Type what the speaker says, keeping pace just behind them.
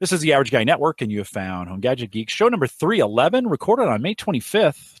This is the Average Guy Network, and you have found Home Gadget Geeks, show number 311, recorded on May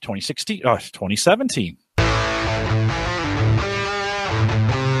 25th, 2017. Here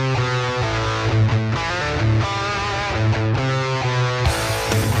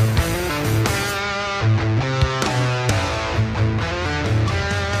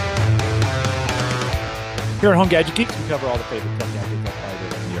at Home Gadget Geeks, we cover all the favorite tech gadgets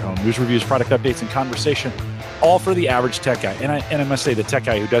that are in your home. News, reviews, product updates, and conversation, all for the average tech guy. And I must say, the tech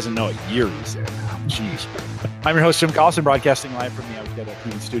guy who doesn't know what year he's in. Oh, jeez. I'm your host, Jim Collison, broadcasting live from the Average Guy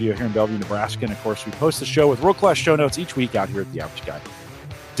TV studio here in Bellevue, Nebraska. And, of course, we post the show with world-class show notes each week out here at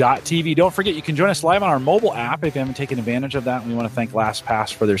theaverageguy.tv. Don't forget, you can join us live on our mobile app if you haven't taken advantage of that. And we want to thank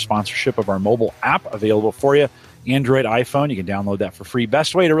LastPass for their sponsorship of our mobile app, available for you. Android, iPhone, you can download that for free.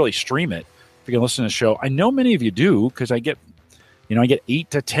 Best way to really stream it, if you can listen to the show. I know many of you do, because I get 8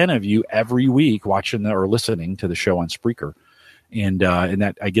 to 10 of you every week watching or listening to the show on Spreaker. And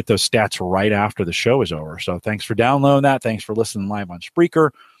that I get those stats right after the show is over. So thanks for downloading that. Thanks for listening live on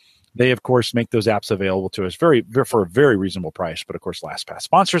Spreaker. They, of course, make those apps available to us for a very reasonable price. But, of course, LastPass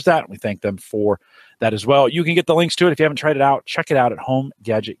sponsors that, and we thank them for that as well. You can get the links to it if you haven't tried it out. Check it out at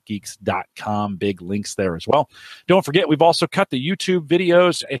homegadgetgeeks.com. Big links there as well. Don't forget, we've also cut the YouTube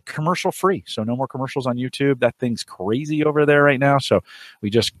videos commercial-free, so no more commercials on YouTube. That thing's crazy over there right now. So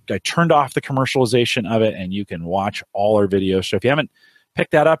I turned off the commercialization of it, and you can watch all our videos. So if you haven't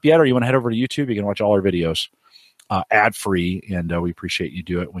picked that up yet, or you want to head over to YouTube, you can watch all our videos ad-free, and we appreciate you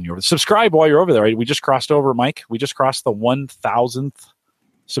do it when you're over. Subscribe while you're over there. Right? We just crossed over, Mike. We just crossed the 1,000th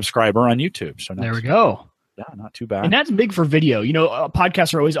subscriber on YouTube. So there we go. Yeah, not too bad. And that's big for video.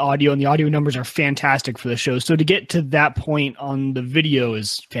 Podcasts are always audio, and the audio numbers are fantastic for the show. So to get to that point on the video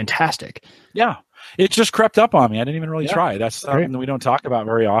is fantastic. Yeah. It just crept up on me. I didn't even really try. That's something that we don't talk about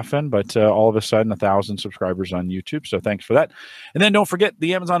very often, but all of a sudden 1,000 subscribers on YouTube. So thanks for that. And then don't forget,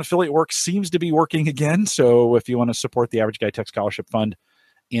 the Amazon affiliate work seems to be working again. So if you want to support the Average Guy Tech Scholarship Fund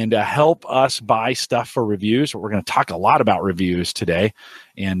and help us buy stuff for reviews, we're going to talk a lot about reviews today.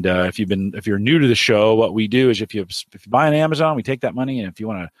 And if you're new to the show, what we do is if you buy on Amazon, we take that money, and if you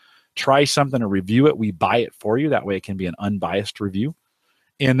want to try something or review it, we buy it for you. That way it can be an unbiased review.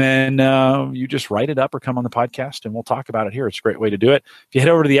 And then you just write it up or come on the podcast, and we'll talk about it here. It's a great way to do it. If you head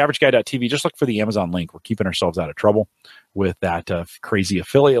over to theaverageguy.tv, just look for the Amazon link. We're keeping ourselves out of trouble with that crazy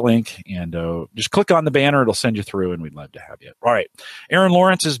affiliate link. And just click on the banner. It'll send you through, and we'd love to have you. All right. Erin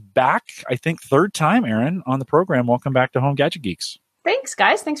Lawrence is back, I think, third time, Erin, on the program. Welcome back to Home Gadget Geeks. Thanks,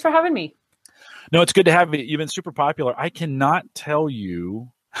 guys. Thanks for having me. No, it's good to have you. You've been super popular. I cannot tell you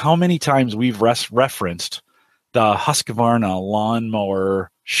how many times we've referenced the Husqvarna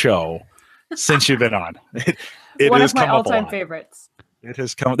lawnmower show since you've been on. It one has of my come up all-time favorites. It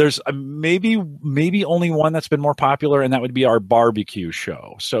has come. There's maybe only one that's been more popular, and that would be our barbecue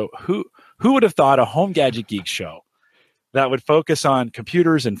show. So who would have thought a Home Gadget Geek show that would focus on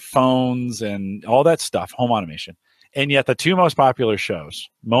computers and phones and all that stuff, home automation, and yet the two most popular shows,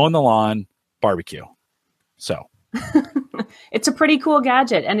 mowing the lawn, barbecue. So it's a pretty cool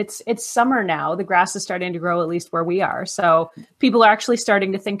gadget, and it's summer now. The grass is starting to grow, at least where we are. So people are actually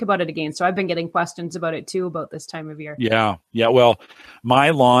starting to think about it again. So I've been getting questions about it too, about this time of year. Yeah. Well, my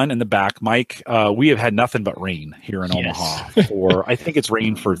lawn in the back, Mike, we have had nothing but rain here in Omaha I think it's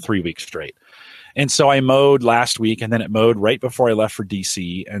rained for 3 weeks straight. And so I mowed last week, and then it mowed right before I left for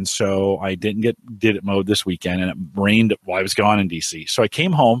DC. And so I did it mowed this weekend, and it rained while I was gone in DC. So I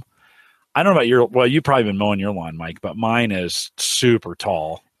came home. I don't know about you've probably been mowing your lawn, Mike, but mine is super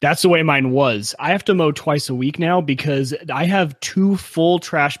tall. That's the way mine was. I have to mow twice a week now because I have 2 full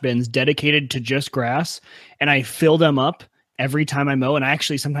trash bins dedicated to just grass, and I fill them up every time I mow. And I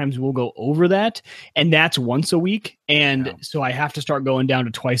actually sometimes will go over that, and that's once a week. And so I have to start going down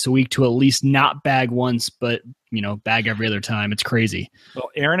to twice a week to at least not bag once, but bag every other time. It's crazy. Well,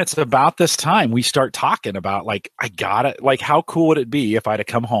 Erin, it's about this time we start talking about how cool would it be if I had to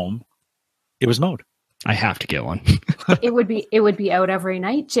come home? It was mowed. I have to get one. It would be out every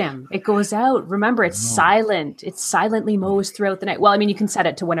night, Jim. It goes out. Remember, it's silent. It silently mows throughout the night. Well, I mean, you can set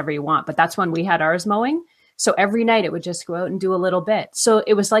it to whenever you want, but that's when we had ours mowing. So every night it would just go out and do a little bit. So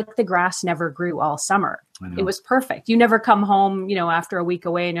it was like the grass never grew all summer. It was perfect. You never come home, after a week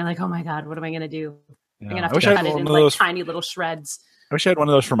away and you're like, oh my God, what am I going to do? I'm going to have to cut it in tiny little shreds. I wish I had one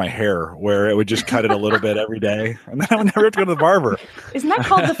of those for my hair where it would just cut it a little bit every day. And then I would never have to go to the barber. Isn't that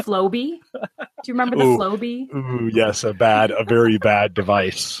called the Flowbee? Do you remember the Flowbee? Ooh, yes. A very bad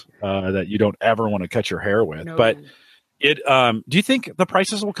device that you don't ever want to cut your hair with. No. But Do you think the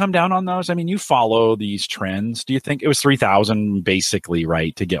prices will come down on those? I mean, you follow these trends. Do you think it was 3,000 basically,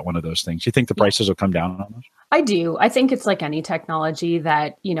 right, to get one of those things? Do you think the prices will come down on those? I do. I think it's like any technology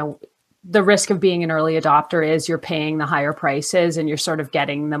that, the risk of being an early adopter is you're paying the higher prices and you're sort of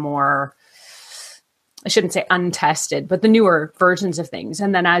getting the more, I shouldn't say untested, but the newer versions of things.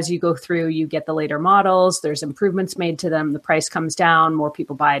 And then as you go through, you get the later models, there's improvements made to them, the price comes down, more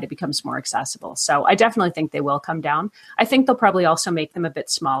people buy it, it becomes more accessible. So I definitely think they will come down. I think they'll probably also make them a bit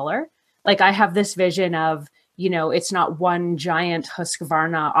smaller. Like I have this vision of, it's not one giant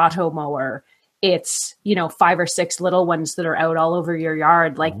Husqvarna auto mower. It's, 5 or 6 little ones that are out all over your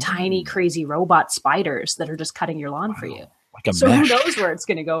yard, like tiny, crazy robot spiders that are just cutting your lawn for you. Like a so mesh. Who knows where it's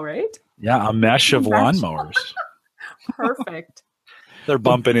going to go, right? Yeah, a mesh of lawnmowers. Perfect. They're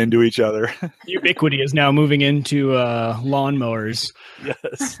bumping into each other. Ubiquity is now moving into lawnmowers.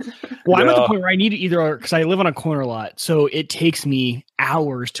 Yes. Well, I'm at the point where I need either, because I live on a corner lot, so it takes me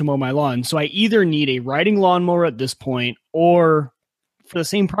hours to mow my lawn. So I either need a riding lawnmower at this point, or for the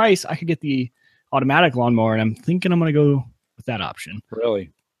same price, I could get the automatic lawnmower, and I'm thinking I'm going to go with that option. Really?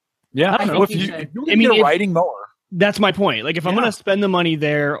 Yeah. I well, think if you should. you need a riding mower. That's my point. Like if I'm going to spend the money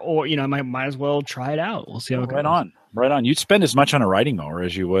there, or I might as well try it out. We'll see how it goes. Right on. You'd spend as much on a riding mower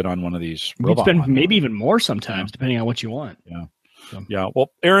as you would on one of these robots. You'd spend maybe even more sometimes, depending on what you want. Yeah. Yeah.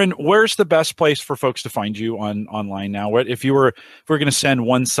 Well, Erin, where's the best place for folks to find you online now? If we're going to send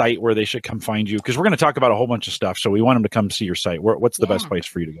one site where they should come find you, because we're going to talk about a whole bunch of stuff. So we want them to come see your site. What's the best place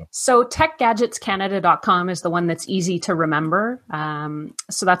for you to go? So techgadgetscanada.com is the one that's easy to remember.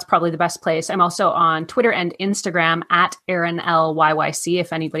 So that's probably the best place. I'm also on Twitter and Instagram at Erin LYYC.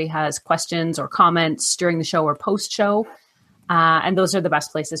 If anybody has questions or comments during the show or post show. And those are the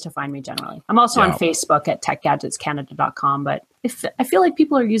best places to find me generally. I'm also on Facebook at techgadgetscanada.com, but I feel like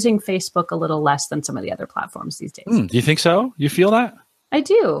people are using Facebook a little less than some of the other platforms these days. Do you think so? You feel that? I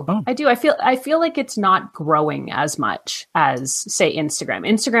do. Oh. I do. I feel like it's not growing as much as, say, Instagram.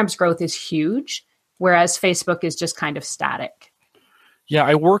 Instagram's growth is huge, whereas Facebook is just kind of static.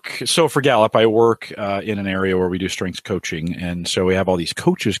 Yeah, so for Gallup, I work in an area where we do strengths coaching. And so we have all these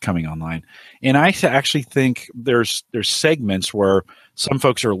coaches coming online. And I actually think there's segments where some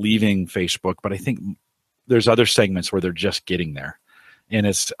folks are leaving Facebook, but I think there's other segments where they're just getting there. And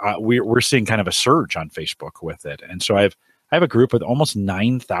it's we're seeing kind of a surge on Facebook with it. And so I have a group with almost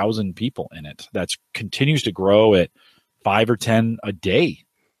 9,000 people in it that continues to grow at 5 or 10 a day.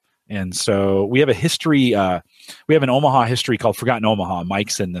 And so we have a history, we have an Omaha history called Forgotten Omaha.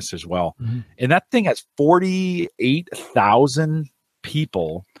 Mike's in this as well. Mm-hmm. And that thing has 48,000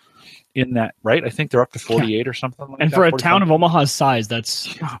 people in that, right? I think they're up to 48 or something like that. And for a town of Omaha's size,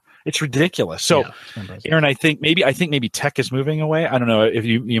 it's ridiculous. So Erin, I think maybe tech is moving away. I don't know if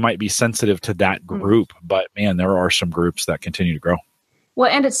you might be sensitive to that group, but man, there are some groups that continue to grow. Well,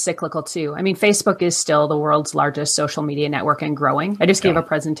 and it's cyclical too. I mean, Facebook is still the world's largest social media network and growing. I just gave a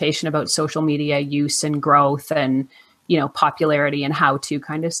presentation about social media use and growth and, popularity and how to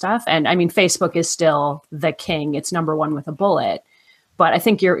kind of stuff. And I mean, Facebook is still the king. It's number one with a bullet. But I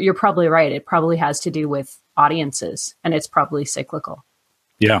think you're probably right. It probably has to do with audiences, and it's probably cyclical.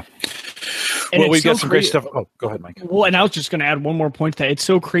 Yeah. And we've got some great stuff. Oh, go ahead, Mike. Well, and I was just going to add one more point to that. It's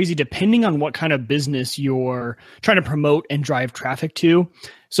so crazy depending on what kind of business you're trying to promote and drive traffic to.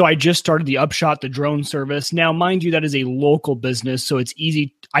 So I just started the Upshot, the drone service. Now, mind you, that is a local business, so it's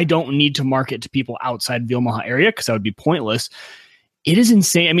easy. I don't need to market to people outside the Omaha area because that would be pointless. It is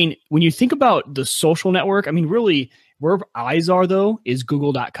insane. I mean, when you think about the social network, I mean, really, where eyes are, though, is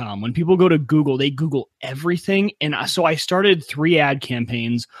google.com. When people go to Google, they Google everything. And so I started 3 ad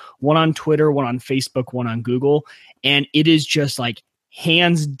campaigns, one on Twitter, one on Facebook, one on Google. And it is just like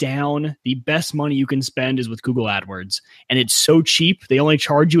hands down, the best money you can spend is with Google AdWords. And it's so cheap. They only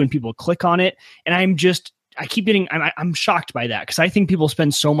charge you when people click on it. And I'm shocked by that because I think people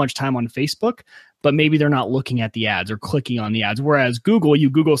spend so much time on Facebook, but maybe they're not looking at the ads or clicking on the ads. Whereas Google,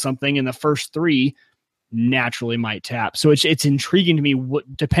 you Google something and the first 3 naturally might tap. So it's intriguing to me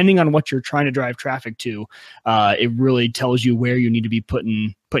depending on what you're trying to drive traffic to, it really tells you where you need to be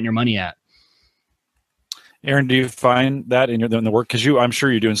putting your money at. Erin, do you find that in the work? Because I'm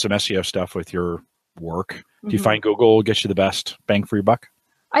sure you're doing some SEO stuff with your work. Mm-hmm. Do you find Google gets you the best bang for your buck?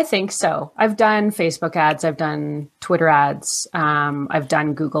 I think so. I've done Facebook ads. I've done Twitter ads. I've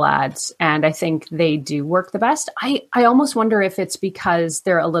done Google ads. And I think they do work the best. I almost wonder if it's because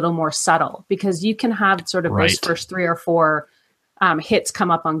they're a little more subtle, because you can have sort of those first 3 or 4 hits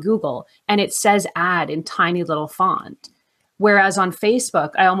come up on Google and it says ad in tiny little font. Whereas on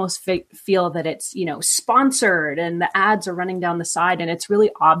Facebook, I almost feel that it's, sponsored and the ads are running down the side, and it's really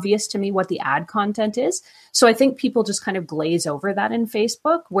obvious to me what the ad content is. So I think people just kind of glaze over that in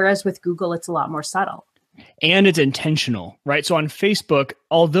Facebook, whereas with Google, it's a lot more subtle. And it's intentional, right? So on Facebook,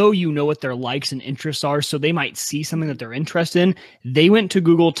 although you know what their likes and interests are, so they might see something that they're interested in, they went to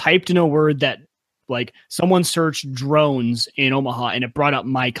Google, typed in a word that, like, someone searched drones in Omaha and it brought up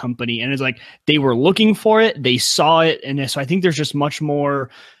my company, and it's like they were looking for it, they saw it, and so I think there's just much more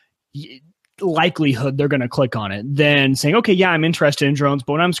likelihood they're going to click on it than saying, okay, yeah, I'm interested in drones,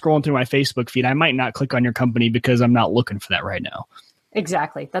 but when I'm scrolling through my Facebook feed, I might not click on your company because I'm not looking for that right now.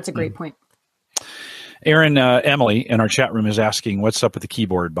 Exactly. That's a great point. Erin, Emily in our chat room is asking, what's up with the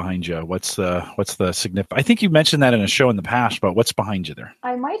keyboard behind you? What's the significance? I think you mentioned that in a show in the past, but what's behind you there?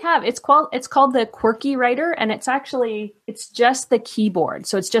 I might have. It's called the Quirky Writer, and it's just the keyboard.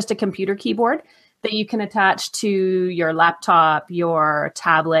 So it's just a computer keyboard that you can attach to your laptop, your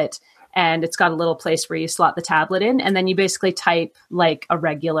tablet, and it's got a little place where you slot the tablet in, and then you basically type like a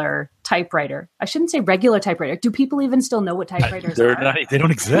regular typewriter. I shouldn't say regular typewriter. Do people even still know what typewriters are? They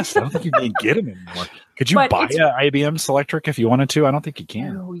don't exist. I don't think you can get them anymore. Could you buy an IBM Selectric if you wanted to? I don't think you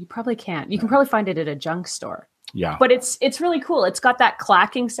can. No, you probably can't. You can probably find it at a junk store. Yeah. But it's really cool. It's got that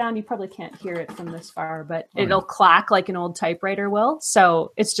clacking sound. You probably can't hear it from this far, but it'll clack like an old typewriter will.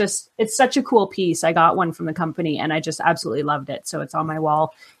 So it's such a cool piece. I got one from the company and I just absolutely loved it. So it's on my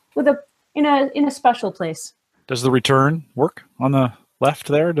wall in a special place. Does the return work on the left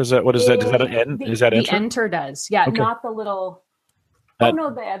there? Does that Does that end? Is that enter? The enter does. Yeah, okay. Not the little.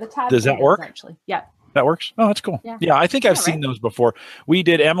 The tab. Does that work? Actually, yeah. That works. Oh, that's cool. Yeah, I think I've seen those before.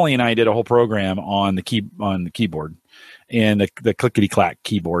 Emily and I did a whole program on the keyboard, and the clickety clack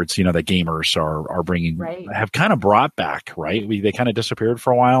keyboards. That gamers are bringing have kind of brought back. Right, they kind of disappeared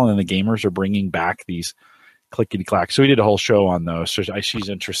for a while, and then the gamers are bringing back these clickety clack. So we did a whole show on those. So she's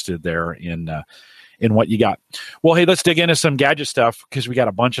interested there in what you got. Well, hey, let's dig into some gadget stuff because we got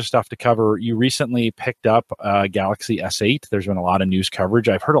a bunch of stuff to cover. You recently picked up Galaxy S8. There's been a lot of news coverage.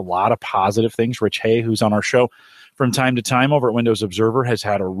 I've heard a lot of positive things. Rich Hay, who's on our show from time to time over at Windows Observer, has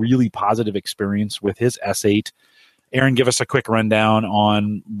had a really positive experience with his S8. Erin, give us a quick rundown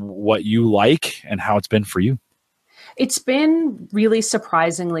on what you like and how it's been for you. It's been really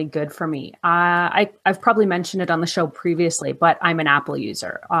surprisingly good for me. I've probably mentioned it on the show previously, but I'm an Apple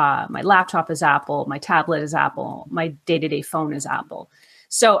user. My laptop is Apple. My tablet is Apple. My day-to-day phone is Apple.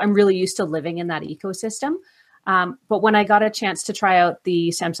 So I'm really used to living in that ecosystem. But when I got a chance to try out the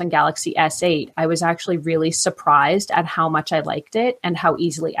Samsung Galaxy S8, I was actually really surprised at how much I liked it and how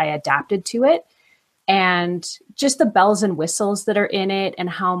easily I adapted to it. And just the bells and whistles that are in it and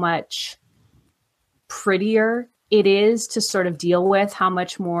how much prettier it is to sort of deal with, how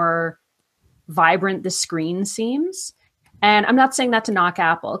much more vibrant the screen seems. And I'm not saying that to knock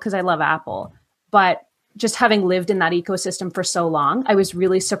Apple because I love Apple, but just having lived in that ecosystem for so long, I was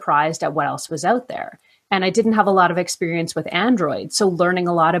really surprised at what else was out there. And I didn't have a lot of experience with Android. So learning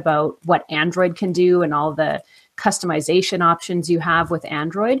a lot about what Android can do and all the customization options you have with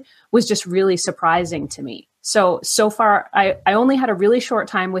Android was just really surprising to me. So far, I only had a really short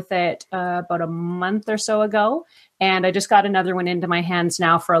time with it about a month or so ago. And I just got another one into my hands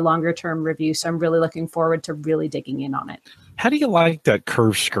now for a longer term review. So I'm really looking forward to really digging in on it. How do you like that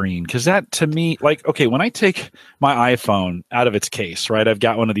curved screen? Because that to me, when I take my iPhone out of its case, right? I've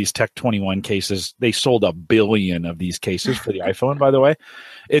got one of these Tech 21 cases. They sold 1 billion of these cases for the iPhone, by the way.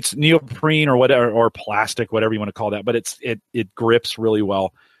 It's neoprene or whatever, or plastic, whatever you want to call that, but it grips really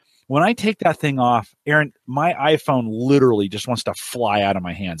well. When I take that thing off, Erin, my iPhone literally just wants to fly out of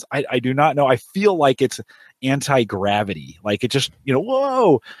my hands. I do not know. I feel like it's anti-gravity. Like it just,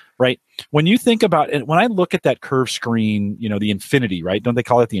 whoa, right? When you think about it, when I look at that curved screen, the Infinity, right? Don't they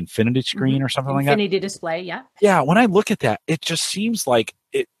call it the Infinity screen or something like that? Infinity display, yeah. Yeah, when I look at that, it just seems like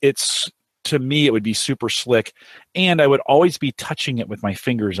it's, to me, it would be super slick. And I would always be touching it with my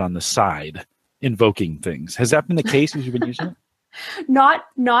fingers on the side, invoking things. Has that been the case as you've been using it? Not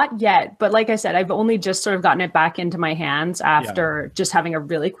yet, but like I said, I've only just sort of gotten it back into my hands after just having a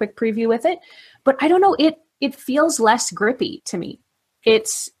really quick preview with it. But I don't know, it feels less grippy to me.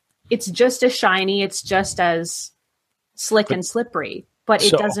 It's just as shiny, it's just as slick and slippery, but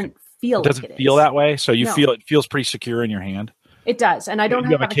it doesn't feel like it feel that way. So you feel it feels pretty secure in your hand. It does, and I don't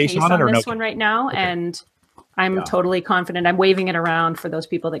have a case on this one right now, and I'm totally confident. I'm waving it around for those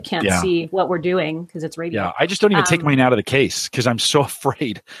people that can't see what we're doing because it's radio. Yeah, I just don't even take mine out of the case because I'm so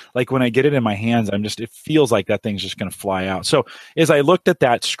afraid. Like when I get it in my hands, it feels like that thing's just going to fly out. So as I looked at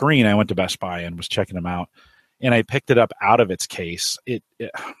that screen, I went to Best Buy and was checking them out. and I picked it up out of its case.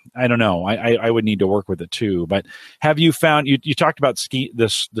 I don't know. I would need to work with it too. But have you found, you talked about the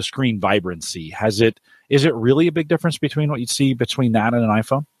screen vibrancy. Is it really a big difference between what you see between that and an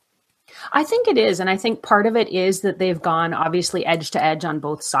iPhone? I think it is. And I think part of it is that they've gone obviously edge to edge on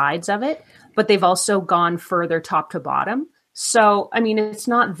both sides of it, but they've also gone further top to bottom. So, I mean, it's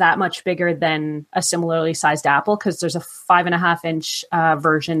not that much bigger than a similarly sized Apple, because there's a 5.5-inch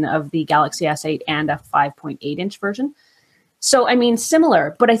version of the Galaxy S8 and a 5.8-inch version. So, I mean,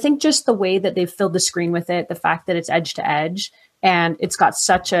 similar, but I think just the way that they've filled the screen with it, the fact that it's edge to edge, and it's got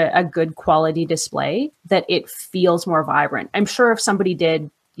such a good quality display that it feels more vibrant. I'm sure if somebody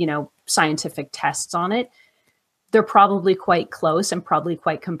did, scientific tests on it, they're probably quite close and probably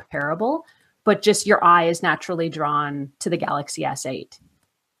quite comparable. But just your eye is naturally drawn to the Galaxy S8.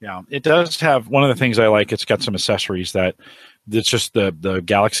 Yeah, it does have one of the things I like. It's got some accessories that it's just the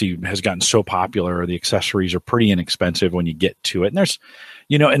Galaxy has gotten so popular. The accessories are pretty inexpensive when you get to it. And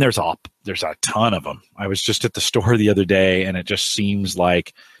there's a ton of them. I was just at the store the other day, and it just seems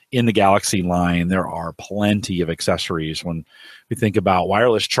like in the Galaxy line, there are plenty of accessories when we think about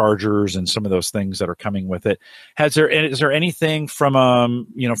wireless chargers and some of those things that are coming with it. Is there anything from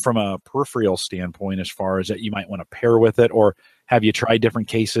a peripheral standpoint as far as that you might want to pair with it, or have you tried different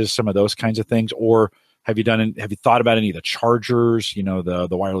cases, some of those kinds of things, or have you thought about any of the chargers, the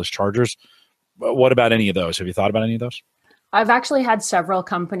wireless chargers? What about any of those? Have you thought about any of those? I've actually had several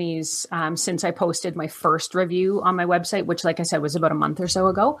companies since I posted my first review on my website, which, like I said, was about a month or so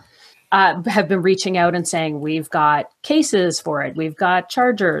ago, have been reaching out and saying, we've got cases for it. We've got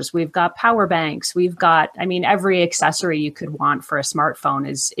chargers. We've got power banks. We've got, every accessory you could want for a smartphone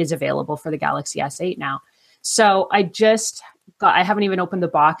is available for the Galaxy S8 now. So I haven't even opened the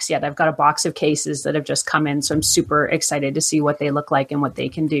box yet. I've got a box of cases that have just come in. So I'm super excited to see what they look like and what they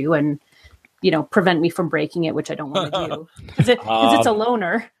can do. And prevent me from breaking it, which I don't want to do because it's a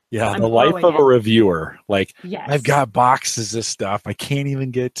loaner. Yeah, the life of a reviewer. Like, yes. I've got boxes of stuff I can't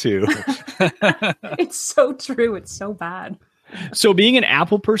even get to. It's so true. It's so bad. So being an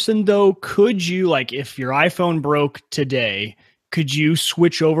Apple person, though, could you, like, if your iPhone broke today, could you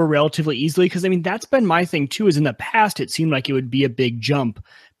switch over relatively easily? Because, that's been my thing, too, is in the past, it seemed like it would be a big jump.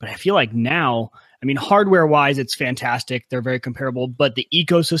 But I feel like now, hardware-wise, it's fantastic. They're very comparable. But the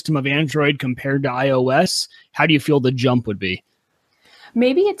ecosystem of Android compared to iOS, how do you feel the jump would be?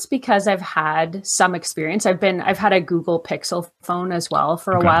 Maybe it's because I've had some experience. I've had a Google Pixel phone as well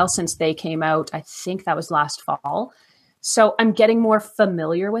for a while since they came out. I think that was last fall. So I'm getting more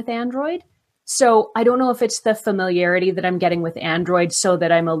familiar with Android. So I don't know if it's the familiarity that I'm getting with Android so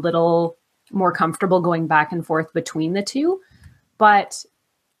that I'm a little more comfortable going back and forth between the two. But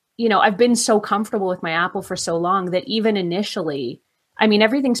I've been so comfortable with my Apple for so long that even initially,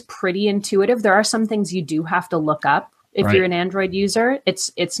 everything's pretty intuitive. There are some things you do have to look up if you're an Android user.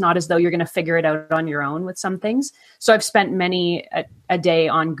 It's not as though you're going to figure it out on your own with some things. So I've spent many a day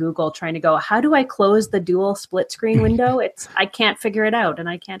on Google trying to go, how do I close the dual split screen window? I can't figure it out and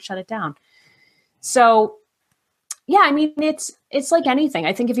I can't shut it down. So yeah, it's like anything.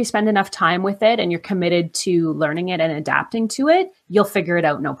 I think if you spend enough time with it and you're committed to learning it and adapting to it, you'll figure it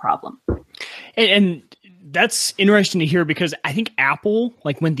out no problem. And that's interesting to hear because I think Apple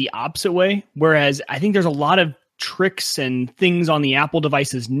went the opposite way. Whereas I think there's a lot of tricks and things on the Apple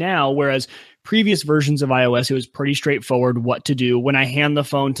devices now, whereas previous versions of iOS, it was pretty straightforward what to do. When I hand the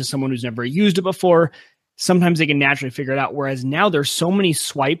phone to someone who's never used it before, sometimes they can naturally figure it out. Whereas now there's so many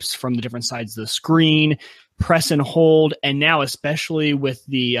swipes from the different sides of the screen, press and hold. And now, especially with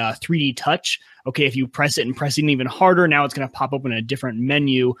the 3D touch, okay, if you press it and press it even harder, now it's going to pop open a different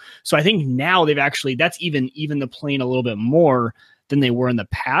menu. So I think now that's even the plane a little bit more than they were in the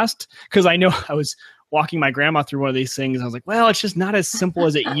past. Because I know I was walking my grandma through one of these things. I was like, well, it's just not as simple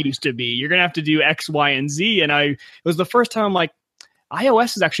as it used to be. You're going to have to do X, Y, and Z. And it was the first time I'm like,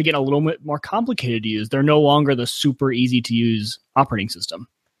 iOS is actually getting a little bit more complicated to use. They're no longer the super easy to use operating system.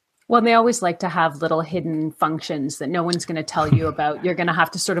 Well, they always like to have little hidden functions that no one's going to tell you about. You're going to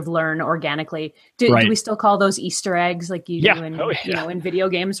have to sort of learn organically. Do we still call those Easter eggs like you do in, in video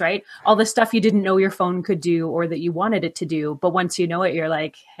games, right? All the stuff you didn't know your phone could do or that you wanted it to do. But once you know it, you're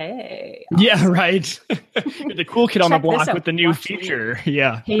like, hey. Yeah, right. You're the cool kid on the block with the new feature.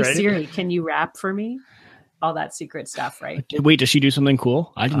 Yeah. Hey, right? Siri, can you rap for me? All that secret stuff, right? Wait, does she do something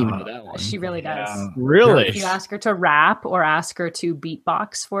cool? I didn't even know that one. She really does. Yeah. Really? If you ask her to rap or ask her to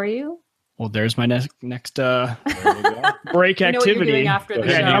beatbox for you. Well, there's my next break activity. What you're doing after the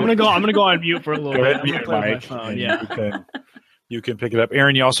show. I'm gonna go on mute for a little bit. Mute Mike. You can pick it up.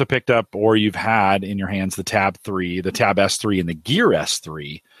 Erin, you also picked up, or you've had in your hands, the Tab 3, the Tab S3, and the Gear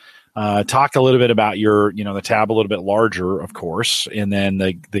S3. Talk a little bit about the tab a little bit larger, of course, and then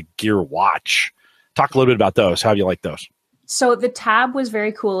the Gear Watch. Talk a little bit about those. How do you like those? So the Tab was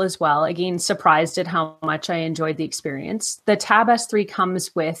very cool as well. Again, surprised at how much I enjoyed the experience. The Tab S3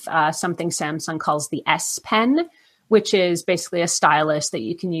 comes with something Samsung calls the S Pen, which is basically a stylus that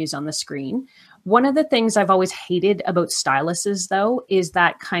you can use on the screen. One of the things I've always hated about styluses, though, is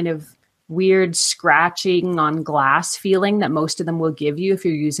that kind of weird scratching on glass feeling that most of them will give you if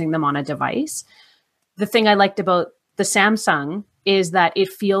you're using them on a device. The thing I liked about the Samsung is that it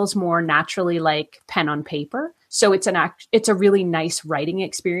feels more naturally like pen on paper. So it's a really nice writing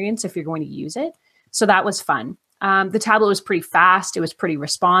experience if you're going to use it. So that was fun. The tablet was pretty fast. It was pretty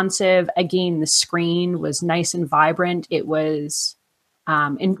responsive. Again, the screen was nice and vibrant. It was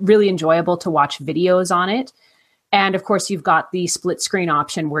really enjoyable to watch videos on it. And of course, you've got the split screen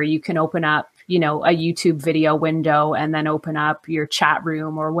option where you can open up, a YouTube video window and then open up your chat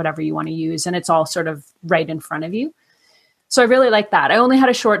room or whatever you want to use. And it's all sort of right in front of you. So I really like that. I only had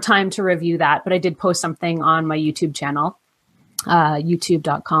a short time to review that, but I did post something on my YouTube channel,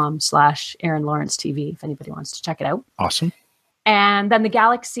 youtube.com/Erin Lawrence TV, if anybody wants to check it out. Awesome. And then the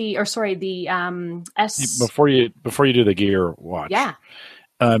S. Before you do the Gear Watch. Yeah.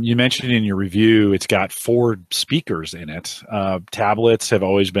 You mentioned in your review, it's got 4 speakers in it. Tablets have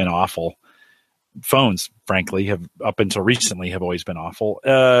always been awful. Phones, frankly, have up until recently have always been awful.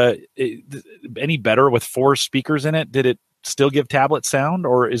 Any better with 4 speakers in it? Did it still give tablet sound,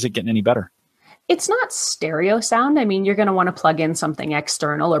 or is it getting any better? It's not stereo sound. I mean, you're going to want to plug in something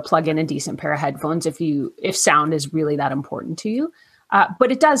external or plug in a decent pair of headphones if sound is really that important to you.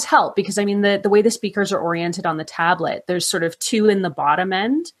 But it does help because, I mean, the way the speakers are oriented on the tablet, there's sort of 2 in the bottom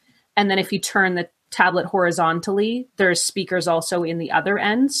end. And then if you turn the tablet horizontally, there's speakers also in the other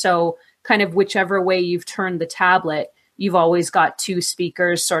end. So kind of whichever way you've turned the tablet, you've always got 2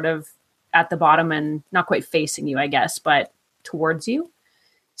 speakers sort of at the bottom and not quite facing you, I guess, but towards you.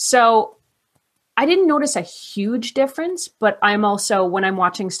 So I didn't notice a huge difference, but I'm also, when I'm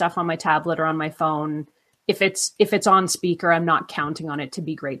watching stuff on my tablet or on my phone, if it's on speaker, I'm not counting on it to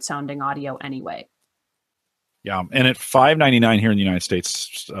be great sounding audio anyway. Yeah, and at $599 here in the United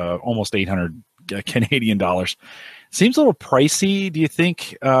States, almost $800 Canadian dollars, seems a little pricey. Do you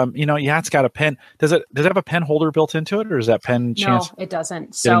think? It's got a pen. Does it have a pen holder built into it, or is that pen chance? No, it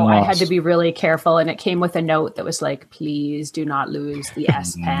doesn't. So I had to be really careful, and it came with a note that was like, "Please do not lose the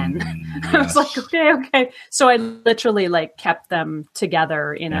S Pen." Yes. I was like, okay. So I literally kept them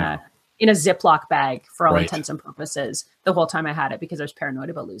together in a Ziploc bag for all intents and purposes the whole time I had it because I was paranoid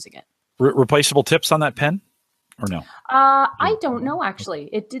about losing it. Replaceable tips on that pen, or no? I don't know. Actually,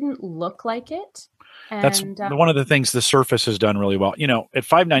 it didn't look like it. And, that's one of the things the Surface has done really well. At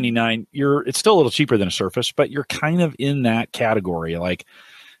 $599, it's still a little cheaper than a Surface, but you're kind of in that category. Like,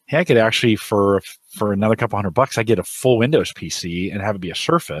 hey, I could actually for another couple $100, I get a full Windows PC and have it be a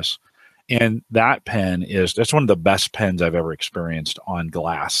Surface. And that pen that's one of the best pens I've ever experienced on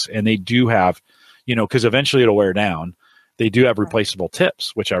glass. And they do have, because eventually it'll wear down. They do have replaceable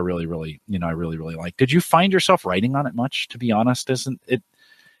tips, which I really, really like. Did you find yourself writing on it much? To be honest, isn't it?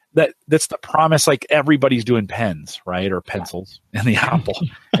 That's the promise. Like, everybody's doing pens, right, or pencils in the Apple,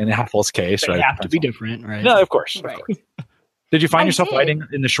 in Apple's case, right? They have to be different, right? No, of course. Right. Did you find yourself writing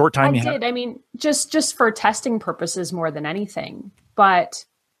in the short time you had? I did. I mean, just for testing purposes more than anything, but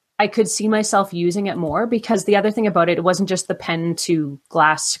I could see myself using it more because the other thing about it wasn't just the pen to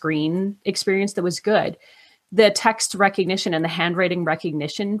glass screen experience that was good. The text recognition and the handwriting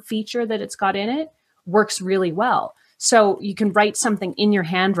recognition feature that it's got in it works really well. So you can write something in your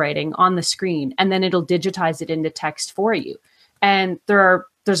handwriting on the screen, and then it'll digitize it into text for you. And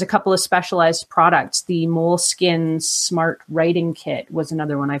there's a couple of specialized products. The Moleskine Smart Writing Kit was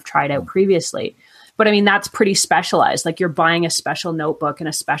another one I've tried out previously. But I mean, that's pretty specialized. Like, you're buying a special notebook and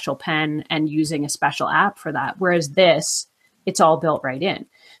a special pen and using a special app for that. Whereas this, it's all built right in.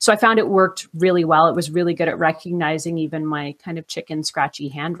 So I found it worked really well. It was really good at recognizing even my kind of chicken scratchy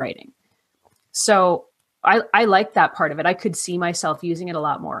handwriting. So I like that part of it. I could see myself using it a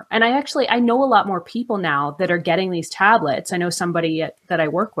lot more. And I know a lot more people now that are getting these tablets. I know somebody that I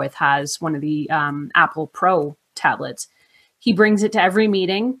work with has one of the Apple Pro tablets. He brings it to every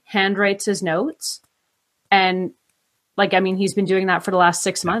meeting, handwrites his notes. And he's been doing that for the last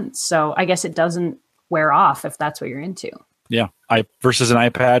 6 months. So I guess it doesn't wear off if that's what you're into. Yeah. Versus an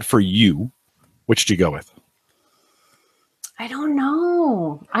iPad for you, which do you go with? I don't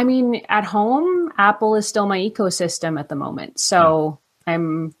know. I mean, at home, Apple is still my ecosystem at the moment. So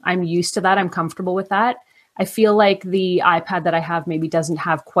I'm used to that. I'm comfortable with that. I feel like the iPad that I have maybe doesn't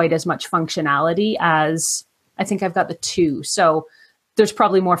have quite as much functionality as I think I've got the 2. So there's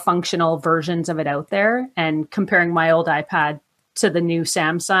probably more functional versions of it out there. And comparing my old iPad to the new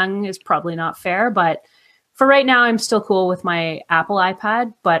Samsung is probably not fair. But for right now, I'm still cool with my Apple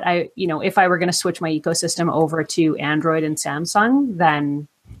iPad. But if I were going to switch my ecosystem over to Android and Samsung, then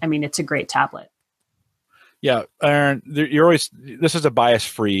it's a great tablet. Yeah, Erin, this is a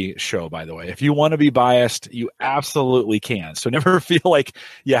bias-free show, by the way. If you want to be biased, you absolutely can. So never feel like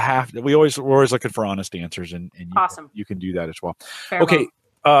you have to. We're always looking for honest answers, and awesome. You can do that as well. Fair okay,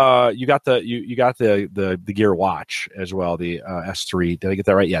 you got the Gear Watch as well, the S3. Did I get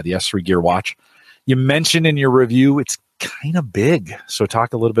that right? Yeah, the S3 Gear Watch. You mentioned in your review it's kind of big. So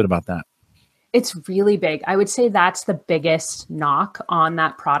talk a little bit about that. It's really big. I would say that's the biggest knock on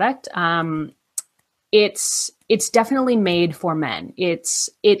that product. It's definitely made for men. It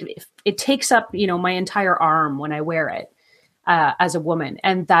takes up, my entire arm when I wear it as a woman.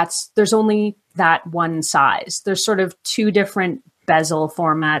 And there's only that one size. There's sort of two different bezel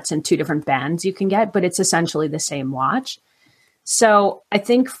formats and two different bands you can get, but it's essentially the same watch. So I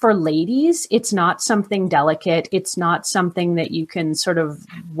think for ladies, it's not something delicate. It's not something that you can sort of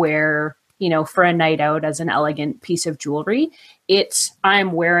wear, for a night out as an elegant piece of jewelry.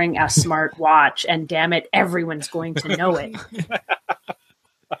 I'm wearing a smart watch, and damn it, everyone's going to know it.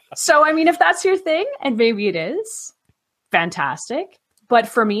 So, if that's your thing, and maybe it is, fantastic. But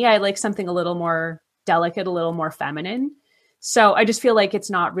for me, I like something a little more delicate, a little more feminine. So I just feel like it's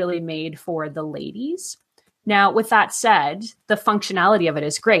not really made for the ladies. Now, with that said, the functionality of it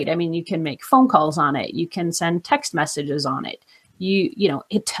is great. You can make phone calls on it. You can send text messages on it.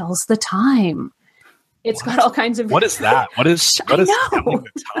 It tells the time. It's got all kinds of. What is that? What is telling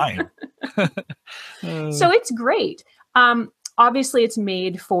the time? So it's great. Obviously, it's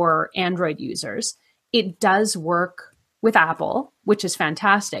made for Android users. It does work with Apple, which is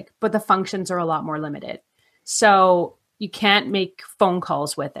fantastic, but the functions are a lot more limited. So you can't make phone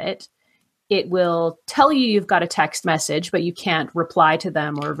calls with it. It will tell you you've got a text message, but you can't reply to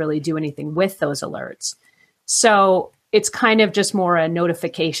them or really do anything with those alerts. So it's kind of just more a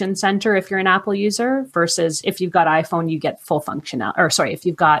notification center if you're an Apple user versus if you've got iPhone, you get full functionality. Or sorry, if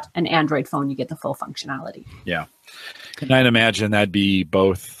you've got an Android phone, you get the full functionality. Yeah. And I'd imagine that'd be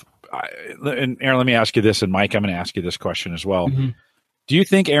both. And Erin, let me ask you this, and Mike, I'm going to ask you this question as well. Mm-hmm. Do you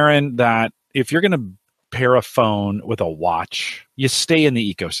think, Erin, that if you're going to pair a phone with a watch, you stay in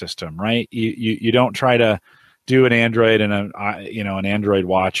the ecosystem, right? You don't try to do an Android and an Android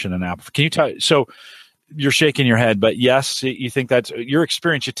watch and an Apple. Can you tell? So you're shaking your head, but yes, you think that's your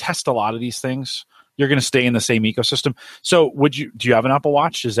experience. You test a lot of these things. You're going to stay in the same ecosystem. So do you have an Apple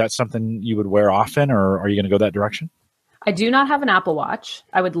Watch? Is that something you would wear often, or are you going to go that direction? I do not have an Apple Watch.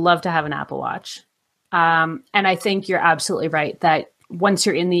 I would love to have an Apple Watch. And I think you're absolutely right that once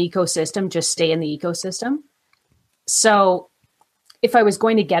you're in the ecosystem, just stay in the ecosystem. So if I was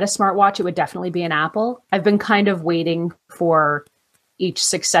going to get a smartwatch, it would definitely be an Apple. I've been kind of waiting for each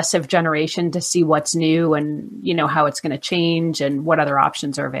successive generation to see what's new and, how it's going to change and what other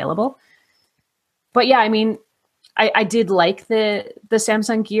options are available. But yeah, I did like the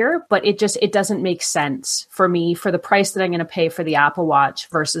Samsung Gear, but it doesn't make sense for me for the price that I'm going to pay for the Apple Watch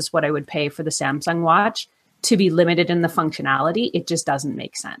versus what I would pay for the Samsung Watch to be limited in the functionality. It just doesn't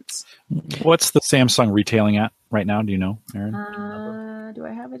make sense. What's the Samsung retailing at right now? Do you know, Erin? Do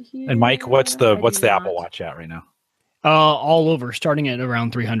I have it here? And Mike, what's the Apple Watch at right now? All over, starting at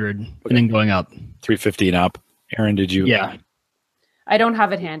around 300 and then going up. 350 and up. Erin, did you? Yeah. I don't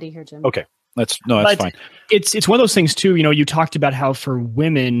have it handy here, Jim. Okay. That's fine. It's one of those things too. You talked about how for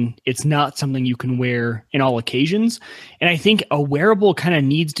women, it's not something you can wear in all occasions. And I think a wearable kind of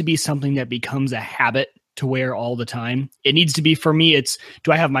needs to be something that becomes a habit to wear all the time. It needs to be, for me, it's,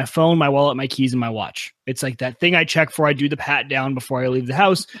 do I have my phone, my wallet, my keys, and my watch? It's like that thing I check before I do the pat down before I leave the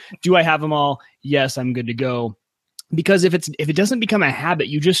house. Do I have them all? Yes, I'm good to go. Because if it doesn't become a habit,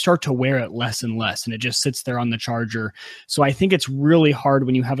 you just start to wear it less and less, and it just sits there on the charger. So I think it's really hard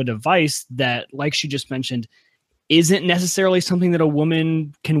when you have a device that, like she just mentioned, isn't necessarily something that a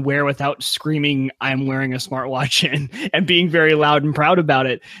woman can wear without screaming, I'm wearing a smartwatch, and being very loud and proud about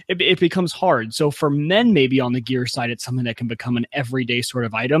it. It becomes hard. So for men, maybe on the gear side, it's something that can become an everyday sort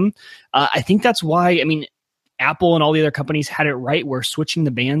of item. I think that's why, Apple and all the other companies had it right. We're switching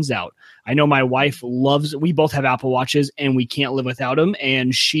the bands out. I know my wife we both have Apple Watches and we can't live without them.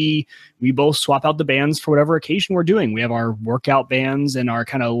 And we both swap out the bands for whatever occasion we're doing. We have our workout bands and our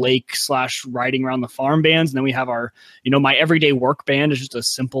kind of lake/riding around the farm bands. And then we have our, my everyday work band is just a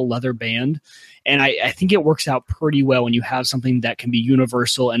simple leather band. And I think it works out pretty well when you have something that can be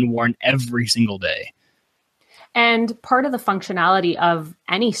universal and worn every single day. And part of the functionality of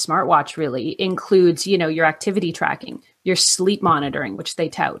any smartwatch really includes, your activity tracking. your sleep monitoring, which they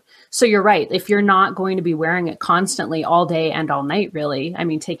tout. So you're right. If you're not going to be wearing it constantly all day and all night, really, I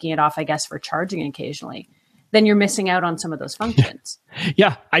mean, taking it off, I guess, for charging occasionally, then you're missing out on some of those functions.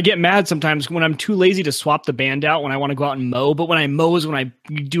 Yeah, I get mad sometimes when I'm too lazy to swap the band out when I want to go out and mow. But when I mow is when I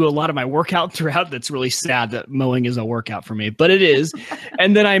do a lot of my workout throughout. That's really sad that mowing is a workout for me, but it is.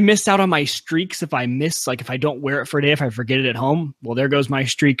 And then I miss out on my streaks if I miss, like if I don't wear it for a day, if I forget it at home, well, there goes my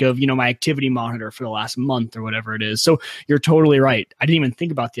streak of, my activity monitor for the last month or whatever it is. So you're totally right. I didn't even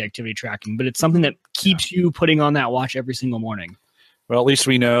think about the activity tracking, but it's something that keeps you putting on that watch every single morning. Well, at least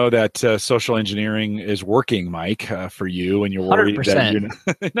we know that social engineering is working, Mike, for you, and you're worried 100%.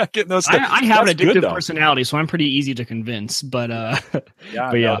 That you're not getting those steps. I have an addictive personality, so I'm pretty easy to convince. But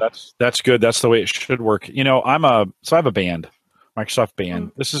yeah, that's good. That's the way it should work. I have a band, Microsoft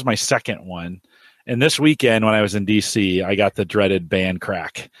band. This is my second one, and this weekend when I was in DC, I got the dreaded band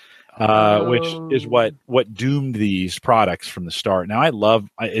crack, which is what doomed these products from the start. Now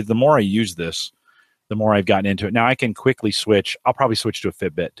the more I use this, the more I've gotten into it. Now I can quickly switch. I'll probably switch to a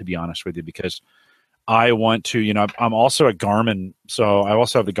Fitbit, to be honest with you, because I want to, I'm also a Garmin. So I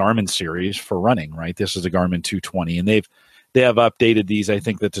also have the Garmin series for running, right? This is a Garmin 220 and they have updated these. I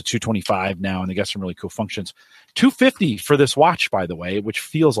think that's a 225 now, and they got some really cool functions. 250 for this watch, by the way, which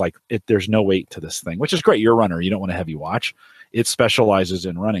feels like there's no weight to this thing, which is great. You're a runner. You don't want a heavy watch. It specializes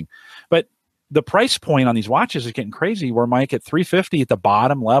in running, but the price point on these watches is getting crazy where Mike at 350 at the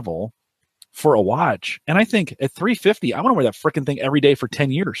bottom level for a watch. And I think at 350, I want to wear that freaking thing every day for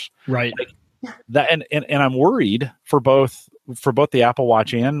 10 years. Right. Like that. And I'm worried for both the Apple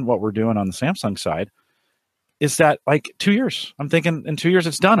Watch and what we're doing on the Samsung side is that like 2 years, I'm thinking in 2 years,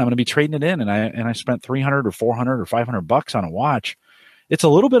 it's done. I'm going to be trading it in. And I spent 300 or 400 or 500 bucks on a watch. It's a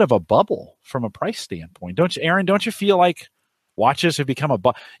little bit of a bubble from a price standpoint. Don't you, Erin, don't you feel like watches have become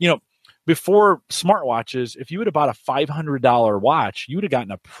before smartwatches, if you would have bought a $500 watch, you would have gotten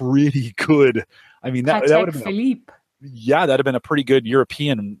a pretty good. I mean, that would have been that'd have been a pretty good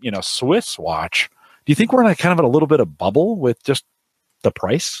European, Swiss watch. Do you think we're in kind of a little bit of bubble with just the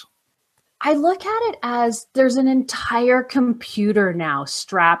price? I look at it as there's an entire computer now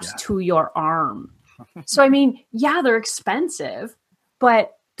strapped to your arm. So I mean, they're expensive,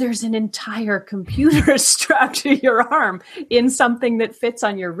 but there's an entire computer strapped to your arm in something that fits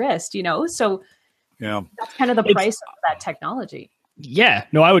on your wrist, So that's kind of the price of that technology. Yeah,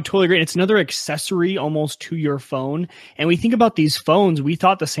 no, I would totally agree. It's another accessory almost to your phone. And we think about these phones. We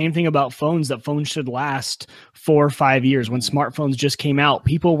thought the same thing about phones, that phones should last 4 or 5 years. When smartphones just came out,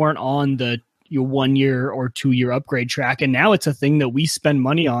 people weren't on the 1 year or 2 year upgrade track. And now it's a thing that we spend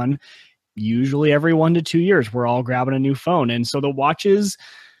money on usually every 1 to 2 years. We're all grabbing a new phone. And so the watches,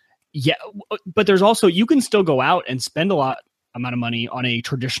 but there's also, you can still go out and spend a lot amount of money on a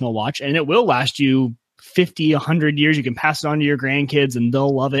traditional watch and it will last you 50, 100 years. You can pass it on to your grandkids and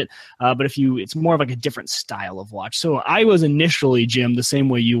they'll love it. But it's more of like a different style of watch. So I was initially, Jim, the same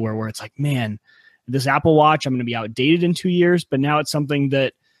way you were, where it's like, man, this Apple Watch, I'm going to be outdated in 2 years. But now it's something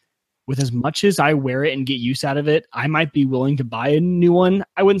that with as much as I wear it and get use out of it, I might be willing to buy a new one.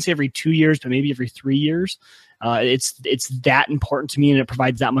 I wouldn't say every 2 years, but maybe every 3 years. It's that important to me and it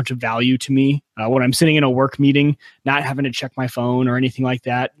provides that much of value to me. When I'm sitting in a work meeting, not having to check my phone or anything like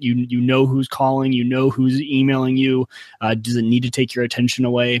that, you know who's calling, you know who's emailing you. Does it need to take your attention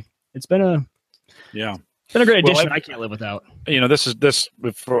away? It's been a great addition. I can't live without. This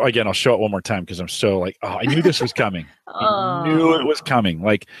again, I'll show it one more time because I'm so like, I knew this was coming. I knew it was coming.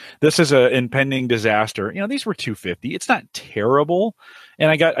 Like this is an impending disaster. These were $250. It's not terrible. And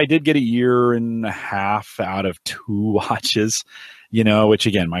I did get a year and a half out of 2 watches, which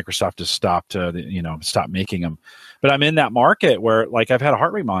again, Microsoft has stopped making them. But I'm in that market where like I've had a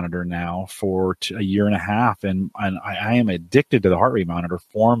heart rate monitor now for a year and a half, and I am addicted to the heart rate monitor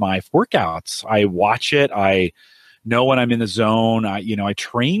for my workouts. I watch it. I know when I'm in the zone. I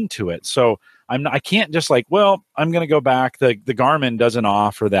train to it. So I can't just like, I'm going to go back. The Garmin doesn't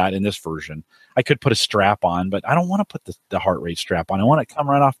offer that in this version. I could put a strap on, but I don't want to put the heart rate strap on. I want it to come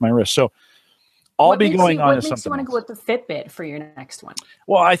right off my wrist. So I'll be going on to something. What makes you want to go with the Fitbit for your next one?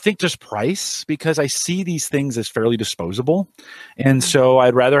 Well, I think just price, because I see these things as fairly disposable, and so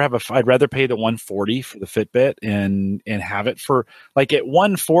I'd rather pay the $140 for the Fitbit and have it for like at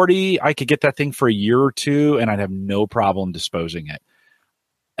 $140, I could get that thing for a year or two, and I'd have no problem disposing it.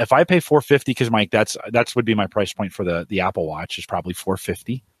 If I pay $450, because Mike, that's would be my price point for the Apple Watch is probably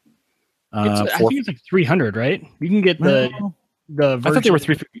 $450. I think it's like $300, right? You can get the version. I thought they were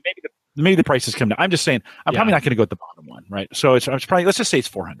 $350. Maybe the prices come down. I'm just saying, I'm probably not going to go with the bottom one, right? So it's probably, let's just say it's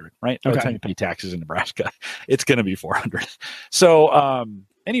 $400, right? By the time you pay taxes in Nebraska, it's going to be $400. So,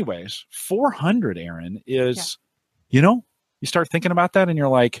 anyways, $400, Erin, is you start thinking about that and you're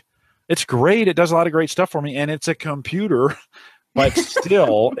like, it's great. It does a lot of great stuff for me. And it's a computer, but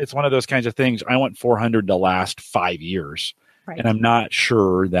still it's one of those kinds of things. I want 400 to last 5 years. Right. And I'm not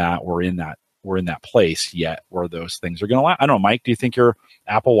sure that we're in that place yet where those things are going to last. I don't know, Mike, do you think your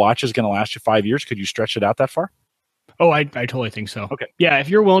Apple Watch is going to last you 5 years? Could you stretch it out that far? Oh, I totally think so. Okay. Yeah. If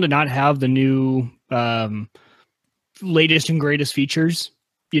you're willing to not have the new, latest and greatest features,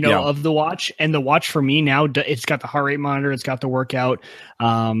 of the watch, and the watch for me now, it's got the heart rate monitor, it's got the workout,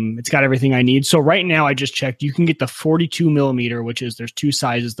 it's got everything I need. So right now I just checked, you can get the 42 millimeter, which is, there's two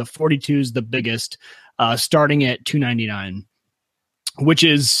sizes. The 42 is the biggest, starting at $299, which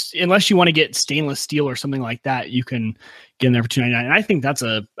is, unless you want to get stainless steel or something like that, you can get in there for $299. And I think that's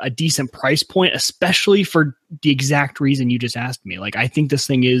a decent price point, especially for the exact reason you just asked me. Like, I think this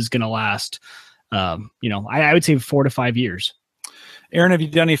thing is going to last, I would say 4 to 5 years. Erin, have you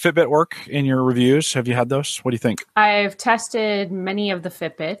done any Fitbit work in your reviews? Have you had those? What do you think? I've tested many of the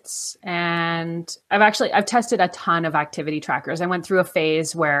Fitbits, and I've tested a ton of activity trackers. I went through a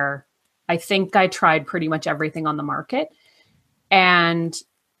phase where I think I tried pretty much everything on the market. And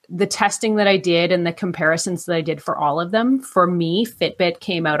the testing that I did and the comparisons that I did for all of them, for me, Fitbit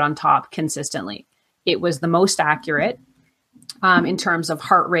came out on top consistently. It was the most accurate in terms of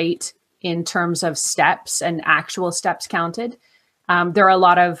heart rate, in terms of steps and actual steps counted. There are a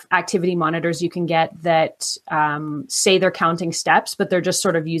lot of activity monitors you can get that say they're counting steps, but they're just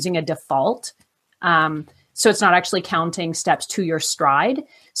sort of using a default. So it's not actually counting steps to your stride.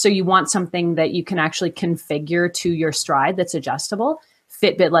 So you want something that you can actually configure to your stride that's adjustable.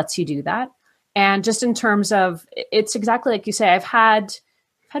 Fitbit lets you do that. And just in terms of, it's exactly like you say, I've had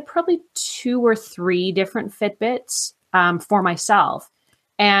probably 2 or 3 different Fitbits for myself.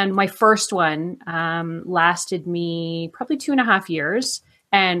 And my first one lasted me probably 2.5 years.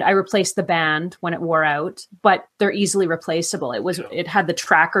 And I replaced the band when it wore out, but they're easily replaceable. It had the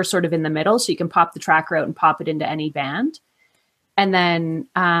tracker sort of in the middle, so you can pop the tracker out and pop it into any band. And then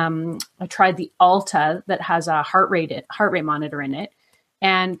I tried the Alta that has a heart rate monitor in it.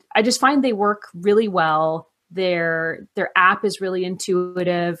 And I just find they work really well. Their app is really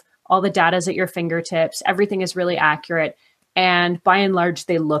intuitive. All the data is at your fingertips. Everything is really accurate. And by and large,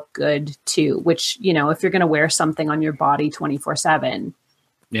 they look good too, which, if you're going to wear something on your body 24/7,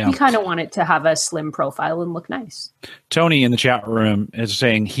 you kind of want it to have a slim profile and look nice. Tony in the chat room is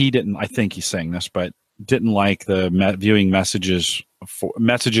saying I think he's saying this, but didn't like the viewing messages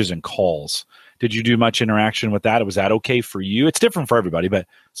and calls. Did you do much interaction with that? Was that okay for you? It's different for everybody, but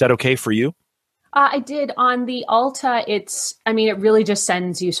is that okay for you? I did. On the Alta, it really just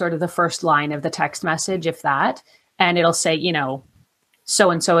sends you sort of the first line of the text message, if that. And it'll say,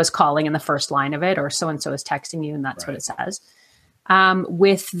 so-and-so is calling in the first line of it, or so-and-so is texting you, and that's what it says.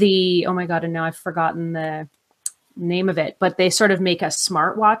 With the, oh my God, and now I've forgotten the name of it, but they sort of make a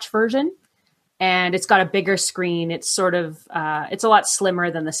smartwatch version, and it's got a bigger screen. It's sort of, it's a lot slimmer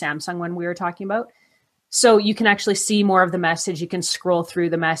than the Samsung one we were talking about. So you can actually see more of the message. You can scroll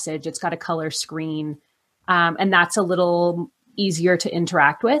through the message. It's got a color screen. And that's a little easier to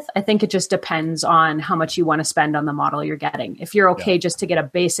interact with. I think it just depends on how much you want to spend on the model you're getting. If you're okay just to get a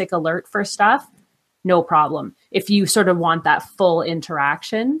basic alert for stuff, no problem. If you sort of want that full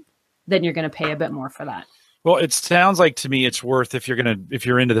interaction, then you're going to pay a bit more for that. Well, it sounds like to me it's worth, if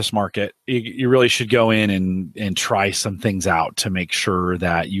you're into this market, you really should go in and try some things out to make sure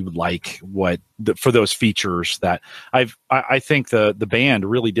that you like for those features that I think the band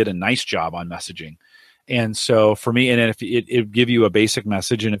really did a nice job on messaging. And so for me, and if it would give you a basic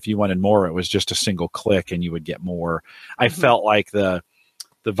message, and if you wanted more, it was just a single click and you would get more. I felt like the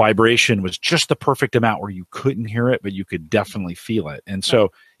vibration was just the perfect amount where you couldn't hear it, but you could definitely feel it. And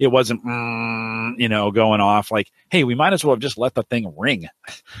so it wasn't, going off like, hey, we might as well have just let the thing ring.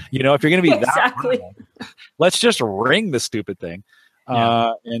 If you're going to be exactly. that loud, let's just ring the stupid thing.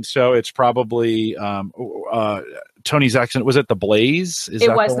 And so it's probably Tony's accent. Was it the Blaze?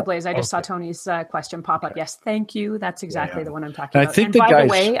 It was the Blaze. I just saw Tony's question pop up. Yes, thank you. That's exactly the one I'm talking about. And by the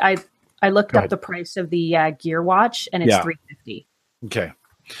way, I looked up the price of the Gear Watch, and it's $350. Okay.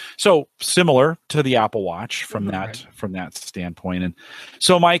 So similar to the Apple Watch from that standpoint. And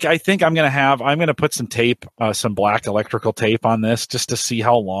so, Mike, I think I'm going to put some tape, some black electrical tape on this just to see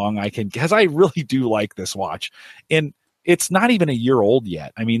how long I can, because I really do like this watch. And it's not even a year old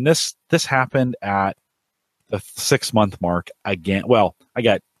yet. I mean, this happened at the 6-month mark again. Well, I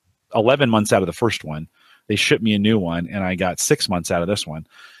got 11 months out of the first one. They shipped me a new one, and I got 6 months out of this one.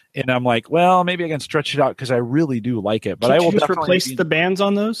 And I'm like, well, maybe I can stretch it out because I really do like it. But Can't I will just replace the bands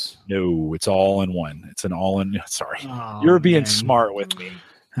on those. No, it's all in one. It's an all in. Sorry, you're being smart with me.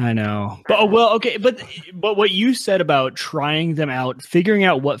 I know. But well, okay, but what you said about trying them out, figuring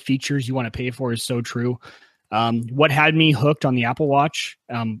out what features you want to pay for is so true. What had me hooked on the Apple Watch,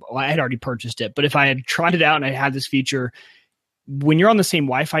 well, I had already purchased it, but if I had tried it out and I had this feature, when you're on the same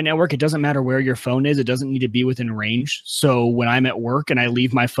Wi-Fi network, it doesn't matter where your phone is. It doesn't need to be within range. So when I'm at work and I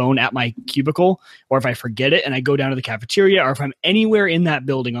leave my phone at my cubicle, or if I forget it and I go down to the cafeteria, or if I'm anywhere in that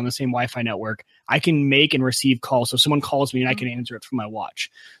building on the same Wi-Fi network, I can make and receive calls. So if someone calls me and I can answer it from my watch.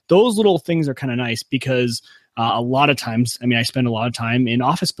 Those little things are kind of nice because a lot of times, I mean, I spend a lot of time in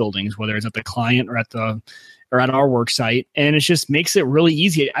office buildings, whether it's at the client or at our work site. And it just makes it really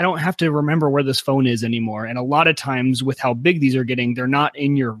easy. I don't have to remember where this phone is anymore. And a lot of times with how big these are getting, they're not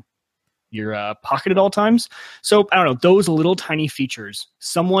in your pocket at all times. So I don't know, those little tiny features,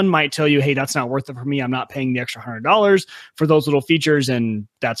 someone might tell you, hey, that's not worth it for me. I'm not paying the extra $100 for those little features, and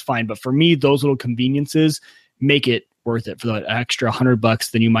that's fine. But for me, those little conveniences make it worth it for the extra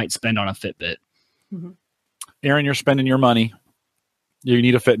 $100 than you might spend on a Fitbit. Mm-hmm. Erin, you're spending your money. You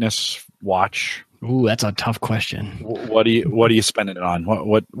need a fitness watch. Ooh, that's a tough question. What are you spending it on?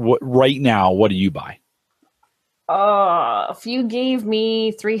 What right now? What do you buy? If you gave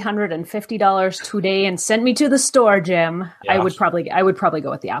me $350 today and sent me to the store, Jim, yeah. I would probably go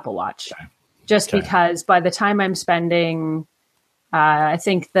with the Apple Watch, because by the time I'm spending, I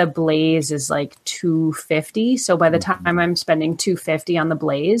think the Blaze is like $250. So by the time I'm spending $250 on the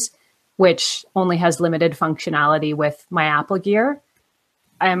Blaze, which only has limited functionality with my Apple Gear,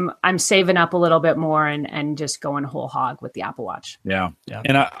 I'm saving up a little bit more and just going whole hog with the Apple Watch. Yeah.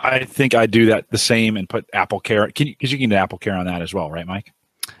 And I think I do that the same and put Apple Care. Because you can do Apple Care on that as well, right, Mike?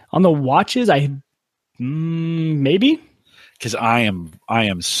 On the watches, maybe. Because I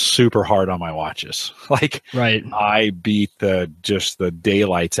am super hard on my watches. Right. I beat the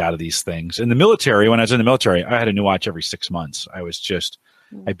daylights out of these things. In the military, when I was in the military, I had a new watch every 6 months.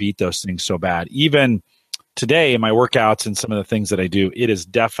 I beat those things so bad. Even today in my workouts and some of the things that I do, it is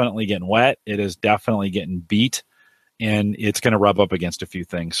definitely getting wet. It is definitely getting beat, and it's going to rub up against a few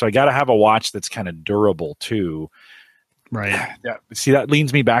things. So I got to have a watch that's kind of durable too. Right. Yeah. See, that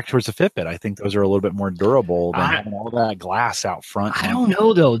leans me back towards the Fitbit. I think those are a little bit more durable than having all that glass out front. I don't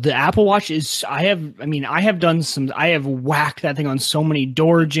know though. The Apple Watch is, I have whacked that thing on so many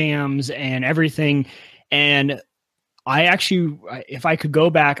door jams and everything. And I actually, if I could go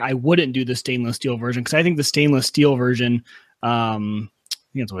back, I wouldn't do the stainless steel version, because I think the stainless steel version, I think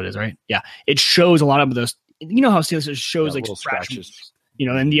that's what it is, right? Yeah. It shows a lot of those, how stainless shows like scratches,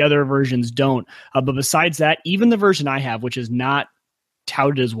 and the other versions don't. But besides that, even the version I have, which is not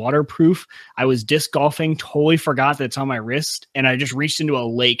touted as waterproof, I was disc golfing, totally forgot that it's on my wrist, and I just reached into a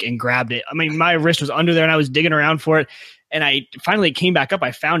lake and grabbed it. I mean, my wrist was under there and I was digging around for it. And I finally came back up.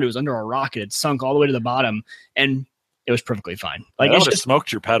 I found it was under a rock. It had sunk all the way to the bottom, and it was perfectly fine. Like, it just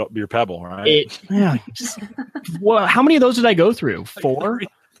smoked your pebble, right? Well, how many of those did I go through? 4?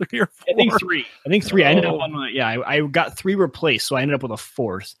 3 or 4? I think 3. I ended up on I got 3 replaced, so I ended up with a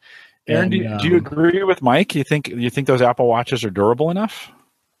 4th. Erin, do you agree with Mike? You think those Apple Watches are durable enough?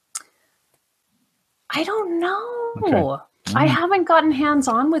 I don't know. Okay. I haven't gotten hands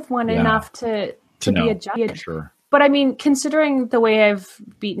on with one enough to be a judge. Sure. But I mean, considering the way I've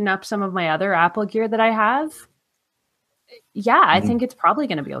beaten up some of my other Apple gear that I have, I think it's probably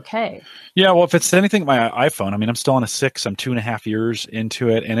going to be okay. Yeah, well, if it's anything my iPhone, I mean, I'm still on a 6. I'm 2.5 years into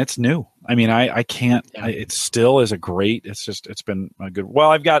it, and it's new. I mean, I can't. It still is it's been a good.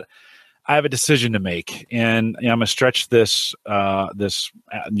 Well, I have a decision to make, and I'm gonna stretch this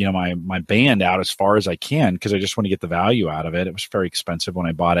my band out as far as I can, because I just want to get the value out of it. It was very expensive when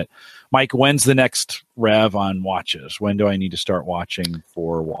I bought it. Mike, when's the next rev on watches? When do I need to start watching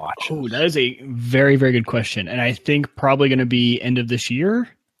for watches? Oh, that is a very, very good question, and I think probably going to be end of this year.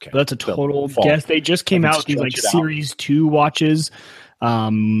 Okay. But that's a total guess. They just came out with these like Series 2 watches.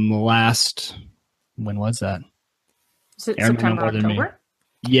 When was that? Is it September, October?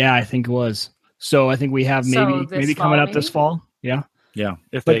 Yeah, I think it was. So I think we have maybe coming up this fall. Yeah. Yeah.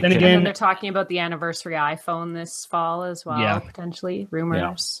 But then again, they're talking about the anniversary iPhone this fall as well, potentially.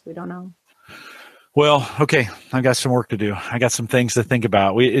 Rumors. We don't know. Well, okay. I've got some work to do. I got some things to think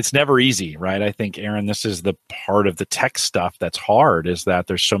about. It's never easy, right? I think, Erin, this is the part of the tech stuff that's hard, is that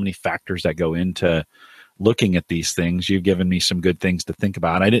there's so many factors that go into looking at these things. You've given me some good things to think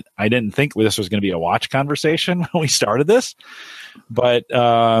about. I didn't think this was going to be a watch conversation when we started this, but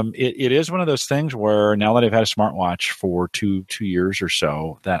it is one of those things where now that I've had a smartwatch for two years or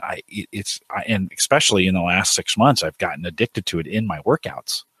so, that and especially in the last 6 months, I've gotten addicted to it in my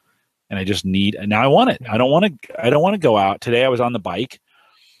workouts, and I just need. And now I want it. I don't want to go out today. I was on the bike.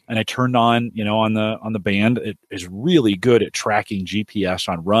 and I turned on, on the band. It is really good at tracking GPS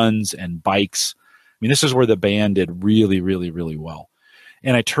on runs and bikes. I mean, this is where the band did really, really, really well.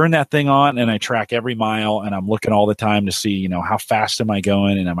 And I turn that thing on and I track every mile, and I'm looking all the time to see, how fast am I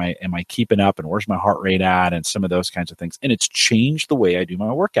going, and am I keeping up, and where's my heart rate at, and some of those kinds of things. And it's changed the way I do my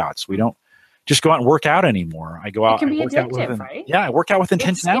workouts. We don't just go out and work out anymore. I go out. It can be addictive, right? Yeah, I work out with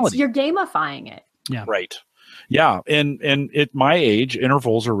intentionality. You're gamifying it. Yeah. Right. Yeah. And at my age,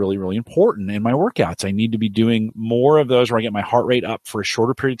 intervals are really, really important in my workouts. I need to be doing more of those where I get my heart rate up for a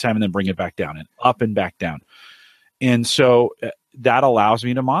shorter period of time and then bring it back down and up and back down. And so that allows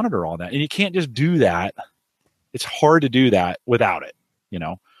me to monitor all that. And you can't just do that. It's hard to do that without it,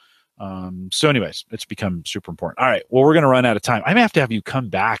 So anyways, it's become super important. All right. Well, we're going to run out of time. I may have to have you come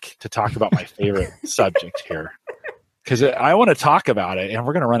back to talk about my favorite subject here, because I want to talk about it, and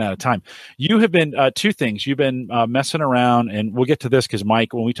we're going to run out of time. You have been two things. You've been messing around, and we'll get to this because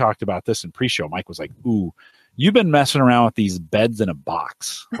Mike, when we talked about this in pre-show, Mike was like, ooh, you've been messing around with these beds in a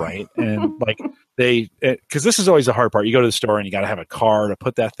box, right? And like because this is always the hard part. You go to the store and you got to have a car to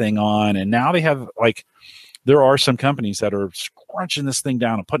put that thing on. And now they have there are some companies that are scrunching this thing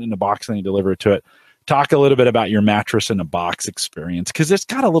down and putting it in a box and they deliver it to it. Talk a little bit about your mattress in a box experience, because it's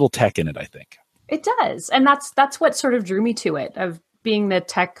got a little tech in it, I think. It does. And that's what sort of drew me to it, of being the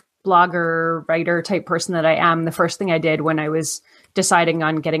tech blogger, writer type person that I am. The first thing I did when I was deciding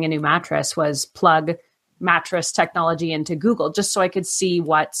on getting a new mattress was plug mattress technology into Google, just so I could see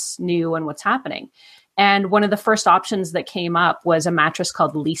what's new and what's happening. And one of the first options that came up was a mattress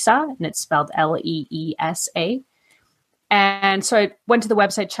called Leesa, and it's spelled Leesa. And so I went to the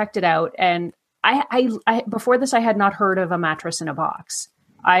website, checked it out. And I before this, I had not heard of a mattress in a box.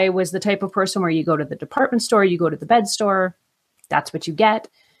 I was the type of person where you go to the department store, you go to the bed store, that's what you get.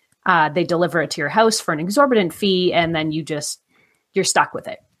 They deliver it to your house for an exorbitant fee, and then you're stuck with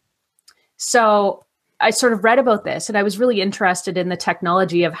it. So I sort of read about this, and I was really interested in the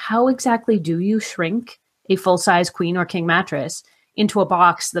technology of how exactly do you shrink a full-size queen or king mattress into a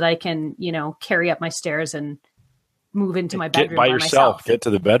box that I can, carry up my stairs and move into my bedroom by myself. Get to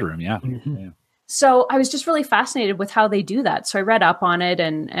the bedroom, yeah. Mm-hmm. Yeah. So I was just really fascinated with how they do that. So I read up on it,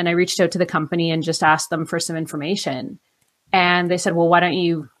 and I reached out to the company and just asked them for some information. And they said, well, why don't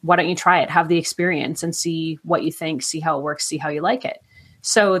you try it, have the experience and see what you think, see how it works, see how you like it.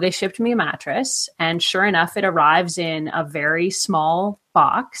 So they shipped me a mattress, and sure enough, it arrives in a very small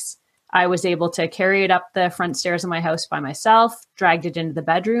box. I was able to carry it up the front stairs of my house by myself, dragged it into the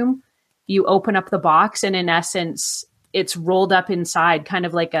bedroom. You open up the box, and in essence, it's rolled up inside, kind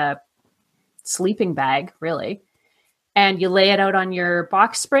of like a sleeping bag, really. And you lay it out on your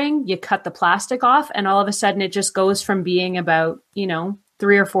box spring, you cut the plastic off, and all of a sudden it just goes from being about,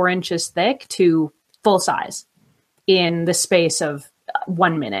 3 or 4 inches thick to full size in the space of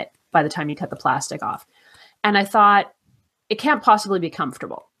 1 minute by the time you cut the plastic off. And I thought, it can't possibly be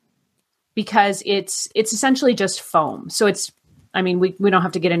comfortable, because it's essentially just foam. So we don't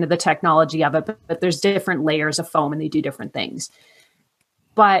have to get into the technology of it, but there's different layers of foam and they do different things.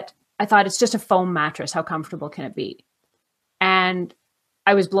 But I thought, it's just a foam mattress. How comfortable can it be? And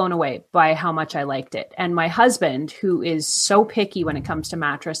I was blown away by how much I liked it. And my husband, who is so picky when it comes to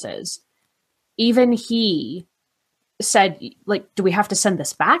mattresses, even he said, do we have to send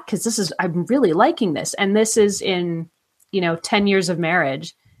this back? Because I'm really liking this. And this is in, 10 years of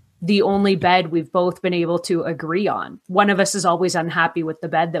marriage, the only bed we've both been able to agree on. One of us is always unhappy with the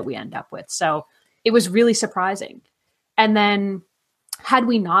bed that we end up with. So it was really surprising. And then had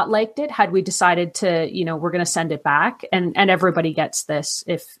we not liked it, had we decided to, we're going to send it back, and everybody gets this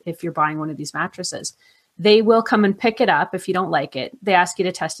if you're buying one of these mattresses, they will come and pick it up if you don't like it. They ask you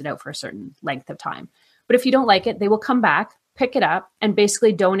to test it out for a certain length of time. But if you don't like it, they will come back, pick it up, and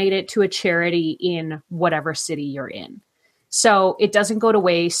basically donate it to a charity in whatever city you're in. So it doesn't go to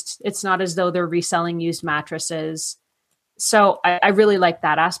waste. It's not as though they're reselling used mattresses. So I really like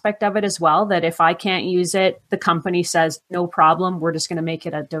that aspect of it as well, that if I can't use it, the company says, no problem, we're just going to make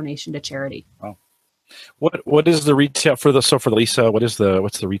it a donation to charity. Wow. What is the retail for the Leesa?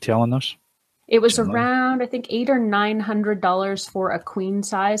 What's the retail on those? It was around, I think, $800 or $900 for a queen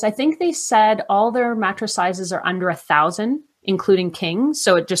size. I think they said all their mattress sizes are under 1,000, including king.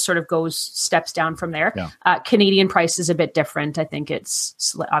 So it just sort of steps down from there. Yeah. Canadian price is a bit different. I think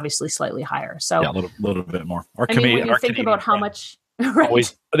it's obviously slightly higher. So yeah, a little bit more. When you think about how much,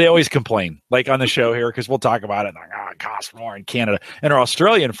 right? They always complain, like on the show here, because we'll talk about it. Like, it costs more in Canada, and our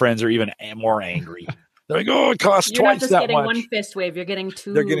Australian friends are even more angry. They're like, it costs you're twice that much. You're not just getting one fist wave. You're getting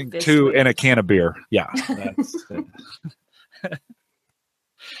two. They're getting two and a can of beer. Yeah. That's it.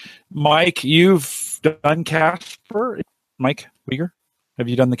 Mike, you've done Casper. Mike Uyghur, Have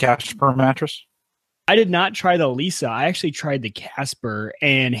you done the Casper mattress? I did not try the Lisa. I actually tried the Casper,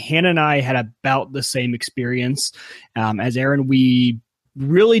 and Hannah and I had about the same experience as Erin. We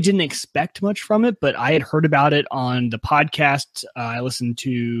really didn't expect much from it, but I had heard about it on the podcast. I listened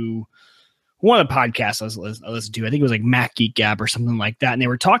to one of the podcasts I listened to. I think it was like Mac Geek Gab or something like that. And they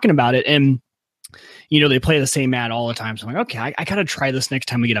were talking about it. And, they play the same ad all the time. So I'm like, okay, I got to try this next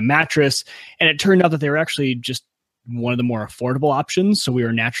time we get a mattress. And it turned out that they were actually just one of the more affordable options. So we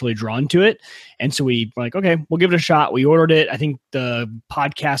were naturally drawn to it. And so we were like, okay, we'll give it a shot. We ordered it. I think the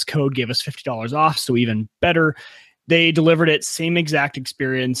podcast code gave us $50 off. So even better. They delivered it, same exact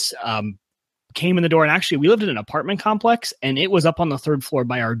experience, came in the door. And actually, we lived in an apartment complex, and it was up on the 3rd floor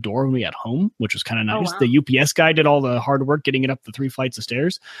by our door when we got home, which was kind of nice. Oh, wow. The UPS guy did all the hard work getting it up the 3 flights of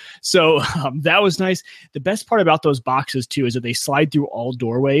stairs. So that was nice. The best part about those boxes, too, is that they slide through all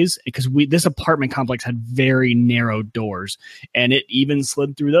doorways, because this apartment complex had very narrow doors, and it even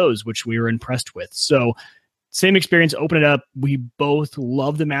slid through those, which we were impressed with. So same experience, open it up. We both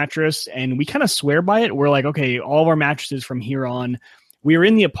love the mattress, and we kind of swear by it. We're like, okay, all of our mattresses from here on. We were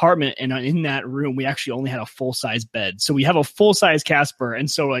in the apartment, and in that room, we actually only had a full-size bed. So we have a full-size Casper, and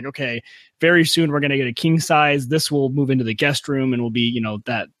so like, okay, very soon we're going to get a king size. This will move into the guest room, and will be,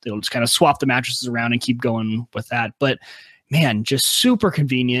 that it'll just kind of swap the mattresses around and keep going with that. But man, just super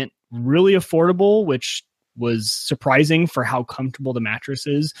convenient, really affordable, which was surprising for how comfortable the mattress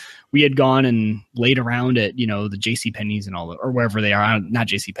is. We had gone and laid around at, the JCPenney's and all or wherever they are, not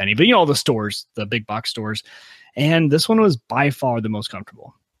JCPenney, but all the stores, the big box stores. And this one was by far the most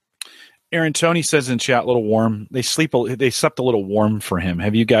comfortable. Erin, Tony says in chat, a little warm. They slept a little warm for him.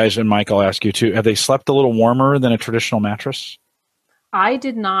 Have you guys, and Mike, I'll ask you too, have they slept a little warmer than a traditional mattress? I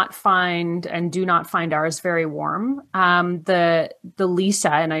did not find and do not find ours very warm. The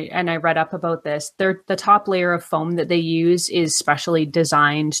Lisa, and I read up about this. The top layer of foam that they use is specially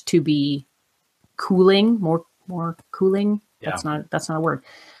designed to be cooling, more cooling. Yeah. That's not a word.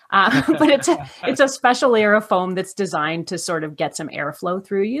 But it's a special layer of foam that's designed to sort of get some airflow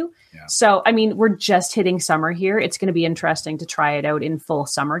through you. Yeah. So, we're just hitting summer here. It's going to be interesting to try it out in full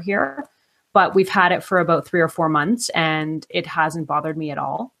summer here. But we've had it for about 3 or 4 months, and it hasn't bothered me at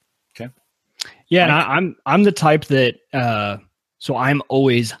all. Okay. Yeah, and I'm the type that so I'm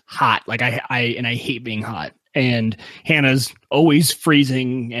always hot. Like I hate being hot. And Hannah's always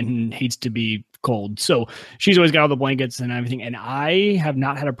freezing and hates to be cold. So she's always got all the blankets and everything. And I have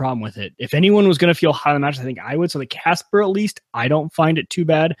not had a problem with it. If anyone was going to feel hot on the mattress, I think I would. So the Casper, at least, I don't find it too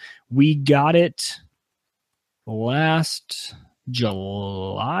bad. We got it last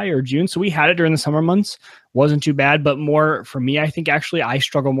July or June. So we had it during the summer months. Wasn't too bad, but more for me, I think actually I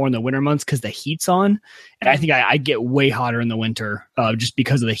struggle more in the winter months because the heat's on. And I think I get way hotter in the winter just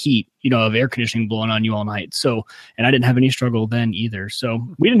because of the heat, of air conditioning blowing on you all night. So, and I didn't have any struggle then either. So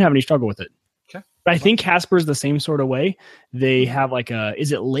we didn't have any struggle with it. Okay. But I think Casper's the same sort of way. They have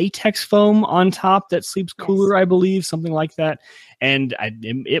is it latex foam on top that sleeps cooler, yes. I believe, something like that. And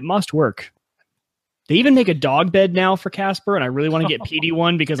it must work. They even make a dog bed now for Casper, and I really want to get Petey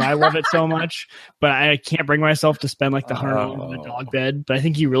one because I love it so much, but I can't bring myself to spend the $100 on a dog bed, but I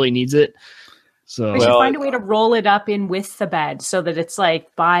think he really needs it. So we should find a way to roll it up in with the bed so that it's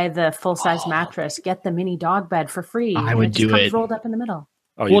like buy the full-size mattress, get the mini dog bed for free. I would do it. Rolled up in the middle.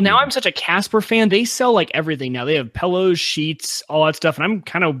 Oh, well, now I'm such a Casper fan. They sell everything now. They have pillows, sheets, all that stuff, and I'm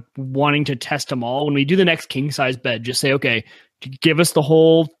kind of wanting to test them all. When we do the next king-size bed, just say, okay, give us the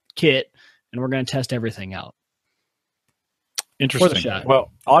whole kit, and we're going to test everything out. Interesting.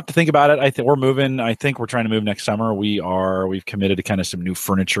 Well, I'll have to think about it. I think we're moving. I think we're trying to move next summer. We've committed to kind of some new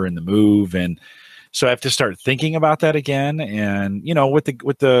furniture in the move, and so I have to start thinking about that again. And with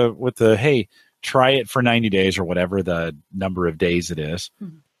the hey, try it for 90 days or whatever the number of days it is,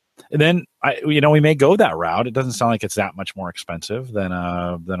 and then we may go that route. It doesn't sound like it's that much more expensive than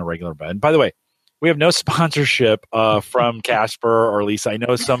a regular bed. By the way, we have no sponsorship from Casper or Lisa. I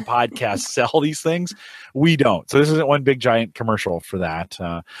know some podcasts sell these things. We don't. So this isn't one big giant commercial for that.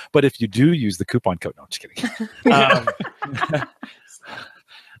 But if you do use the coupon code, no, I'm just kidding.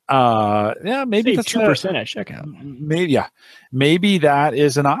 Maybe that's 2% at checkout. Maybe that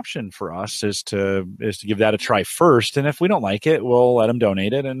is an option for us is to give that a try first. And if we don't like it, we'll let them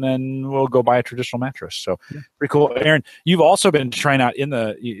donate it, and then we'll go buy a traditional mattress. So pretty cool. Erin, you've also been trying out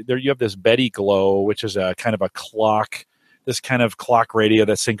you have this Betty Glow, which is a kind of a clock, this kind of clock radio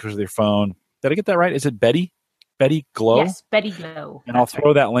that syncs with your phone. Did I get that right? Is it Betty Glow? Yes, Betty Glow. And I'll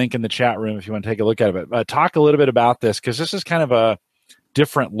throw that link in the chat room if you want to take a look at it. Talk a little bit about this, because this is kind of a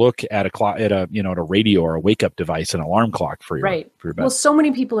different look at a clock, at a radio or a wake up device, an alarm clock for your bed. Well, so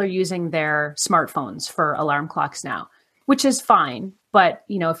many people are using their smartphones for alarm clocks now. which is fine. But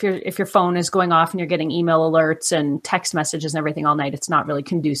if your phone is going off and you're getting email alerts and text messages and everything all night, it's not really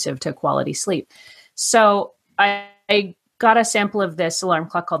conducive to quality sleep. So I got a sample of this alarm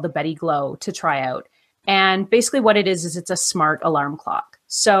clock called the Betty Glow to try out. And basically what it is it's a smart alarm clock.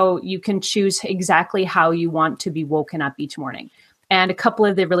 So you can choose exactly how you want to be woken up each morning. And a couple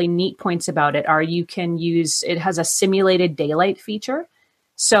of the really neat points about it are it has a simulated daylight feature.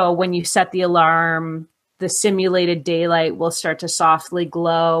 So when you set the alarm, the simulated daylight will start to softly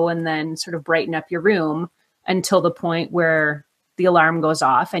glow and then sort of brighten up your room until the point where the alarm goes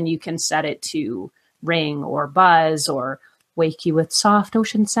off, and you can set it to ring or buzz or wake you with soft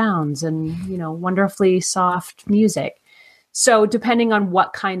ocean sounds and, wonderfully soft music. So depending on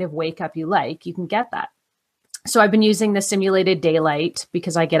what kind of wake up you like, you can get that. So I've been using the simulated daylight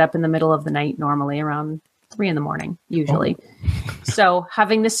because I get up in the middle of the night, normally around 3 a.m, usually. Oh. So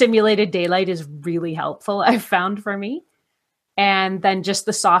having the simulated daylight is really helpful, I've found, for me. And then just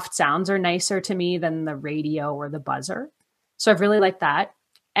the soft sounds are nicer to me than the radio or the buzzer. So I've really liked that.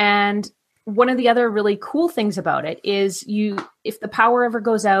 And one of the other really cool things about it is if the power ever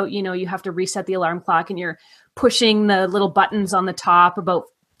goes out, you have to reset the alarm clock and you're pushing the little buttons on the top about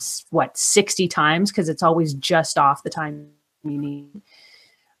 60 times, because it's always just off the time you need.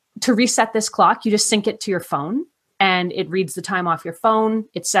 To reset this clock, you just sync it to your phone and it reads the time off your phone.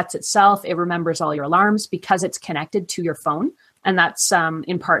 It sets itself. It remembers all your alarms because it's connected to your phone. And that's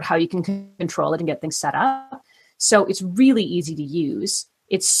in part how you can control it and get things set up. So it's really easy to use.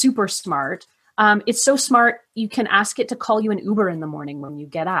 It's super smart. It's so smart, you can ask it to call you an Uber in the morning when you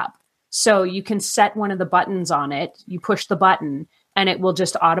get up. So you can set one of the buttons on it. You push the button and it will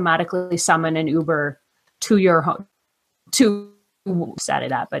just automatically summon an Uber to your home, set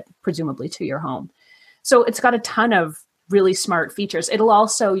it up, but presumably to your home. So it's got a ton of really smart features.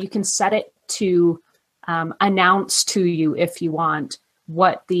 You can set it to announce to you, if you want,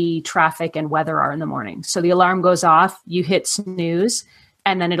 what the traffic and weather are in the morning. So the alarm goes off, you hit snooze,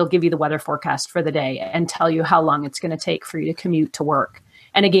 and then it'll give you the weather forecast for the day and tell you how long it's going to take for you to commute to work.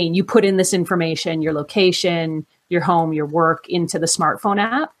 And again, you put in this information, your location, your home, your work, into the smartphone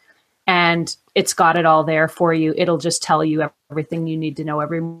app, and it's got it all there for you. It'll just tell you everything you need to know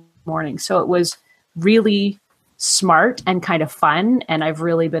every morning. So it was really smart and kind of fun, and I've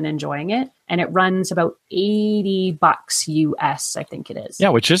really been enjoying it. And it runs about $80 US, I think it is. Yeah,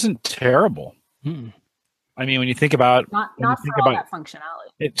 which isn't terrible. I mean, when you think about not for all that functionality.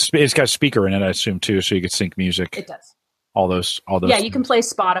 It's got a speaker in it, I assume, too, so you could sync music. It does. All those. Yeah, you can play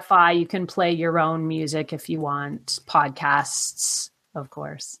Spotify. You can play your own music if you want. Podcasts, of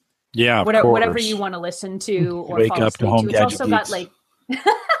course. Yeah, whatever you want to listen to or wake up to home. It's also got like.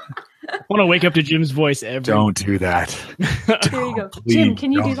 I want to wake up to Jim's voice every. Don't do that. There you go, Jim.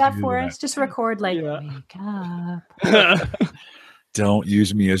 Can you do that for us? Just record wake up. Don't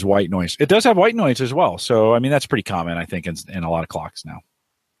use me as white noise. It does have white noise as well, so I mean that's pretty common, I think, in a lot of clocks now.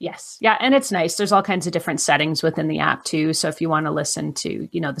 Yes, yeah, and it's nice. There's all kinds of different settings within the app too. So if you want to listen to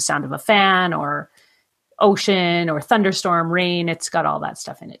the sound of a fan or ocean or thunderstorm, rain, it's got all that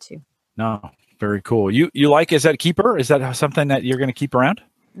stuff in it too. No, very cool. You like? Is that a keeper? Is that something that you're going to keep around?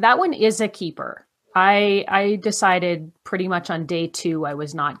 That one is a keeper. I decided pretty much on day 2 I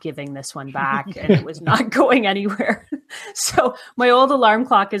was not giving this one back and it was not going anywhere. So my old alarm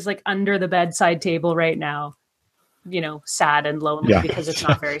clock is like under the bedside table right now, sad and lonely because it's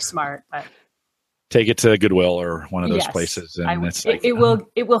not very smart. But take it to Goodwill or one of those places, and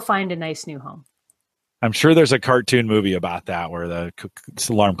it will find a nice new home. I'm sure there's a cartoon movie about that where the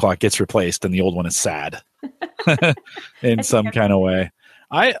alarm clock gets replaced and the old one is sad in some kind of way.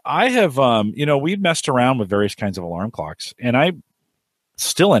 I have, we've messed around with various kinds of alarm clocks, and I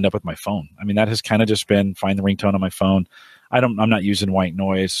still end up with my phone. I mean, that has kind of just been find the ringtone on my phone. I'm not using white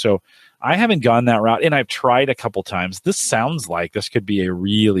noise, so I haven't gone that route. And I've tried a couple times. This sounds like this could be a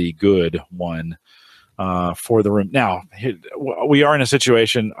really good one for the room. Now, we are in a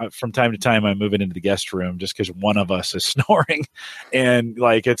situation from time to time. I'm moving into the guest room just because one of us is snoring, and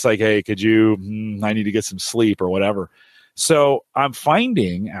it's like, hey, could you? I need to get some sleep or whatever. So I'm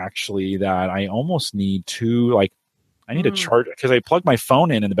finding actually that I almost need to I need to charge, because I plug my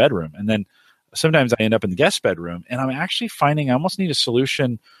phone in the bedroom, and then sometimes I end up in the guest bedroom, and I'm actually finding I almost need a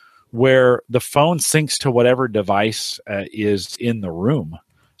solution where the phone syncs to whatever device is in the room.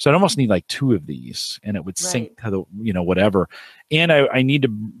 So I almost need 2 of these, and it would sync to the whatever. And I need to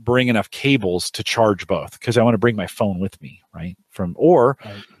bring enough cables to charge both, because I want to bring my phone with me, right?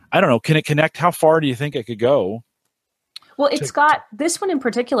 I don't know, can it connect? How far do you think I could go? Well, it's got, this one in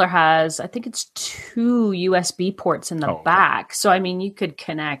particular has, I think it's 2 USB ports in the back. So, I mean, you could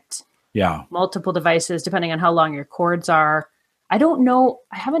connect Yeah. multiple devices, depending on how long your cords are. I don't know.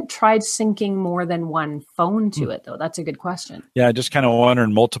 I haven't tried syncing more than one phone to it, though. That's a good question. Yeah, just kind of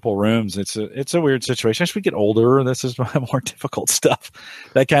wondering multiple rooms. It's a weird situation. As we get older, this is more difficult stuff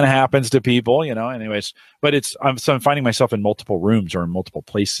that kind of happens to people, anyways. But I'm finding myself in multiple rooms or in multiple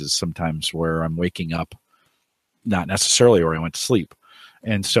places sometimes where I'm waking up, not necessarily where I went to sleep.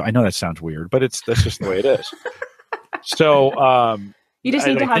 And so I know that sounds weird, but that's just the way it is. So you just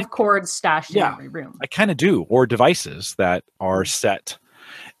need to have cords stashed in every room. I kind of do, or devices that are set.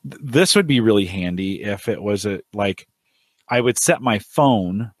 This would be really handy if it was I would set my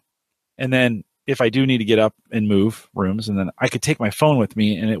phone, and then if I do need to get up and move rooms, and then I could take my phone with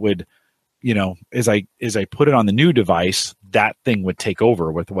me, and it would, as I put it on the new device, that thing would take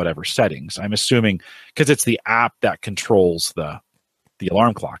over with whatever settings. I'm assuming because it's the app that controls the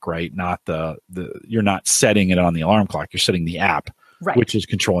alarm clock, right? Not you're not setting it on the alarm clock. You're setting the app, right, which is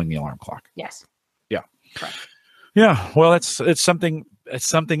controlling the alarm clock. Yes. Yeah. Correct. Yeah. Well, it's something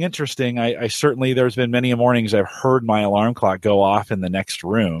interesting. I certainly, there's been many mornings I've heard my alarm clock go off in the next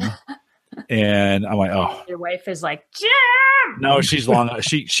room, and I'm like, oh. Your wife is like, Jim. No, she's long.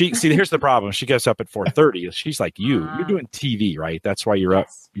 She see. Here's the problem. She gets up at 4:30. She's like you. You're doing TV, right? That's why you're up.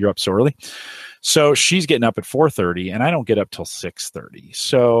 You're up so early. So she's getting up at 4:30, and I don't get up till 6:30.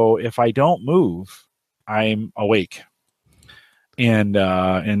 So if I don't move, I'm awake, and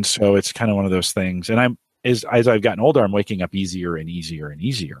so it's kind of one of those things. And as I've gotten older, I'm waking up easier and easier and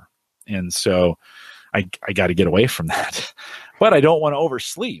easier, and so I got to get away from that. But I don't want to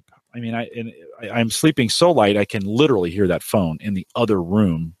oversleep. I mean, I'm sleeping so light I can literally hear that phone in the other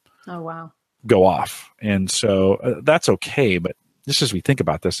room. Oh wow! Go off, and so that's okay. But just as we think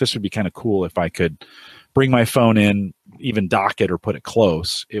about this would be kind of cool if I could bring my phone in, even dock it or put it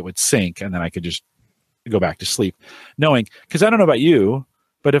close. It would sync, and then I could just go back to sleep, knowing, because I don't know about you,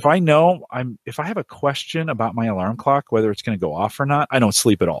 but if I know if I have a question about my alarm clock, whether it's going to go off or not, I don't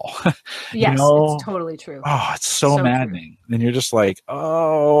sleep at all. Yes, it's totally true. Oh, it's so maddening. True. And you're just like,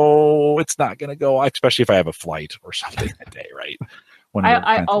 oh, it's not going to go, especially if I have a flight or something that day, right?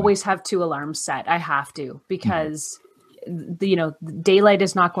 I always have 2 alarms set. I have to, because daylight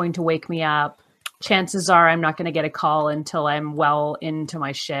is not going to wake me up. Chances are I'm not going to get a call until I'm well into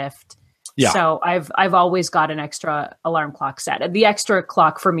my shift. Yeah. So I've always got an extra alarm clock set. The extra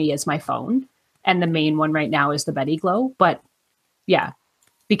clock for me is my phone, and the main one right now is the Betty Glow. But yeah,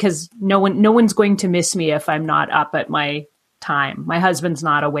 because no one's going to miss me if I'm not up at my time. My husband's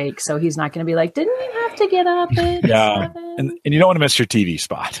not awake, so he's not going to be like, "Didn't you have to get up at 7?" And you don't want to miss your TV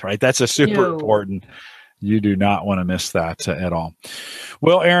spot, right? That's a super important. You do not want to miss that at all.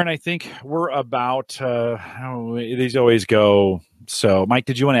 Well, Erin, I think we're about. These always go. So, Mike,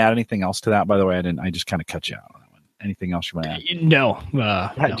 did you want to add anything else to that? By the way, I just kind of cut you out on that one. Anything else you want to add? No.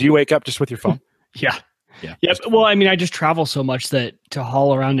 No. Do you wake up just with your phone? Yeah. Yep. Well, I mean, I just travel so much that to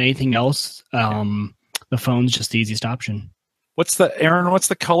haul around anything else, the phone's just the easiest option. Erin, what's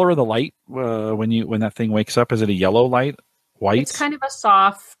the color of the light when that thing wakes up? Is it a yellow light? White? It's kind of a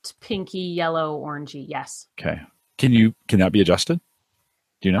soft pinky yellow orangey. Yes. Okay. Can that be adjusted?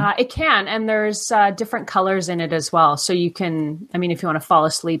 Do you know? It can, and there's different colors in it as well. So you can, if you want to fall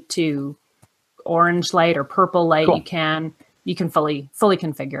asleep to orange light or purple light, cool. You can fully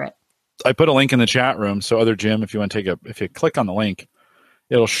configure it. I put a link in the chat room. So Jim, if you want to if you click on the link,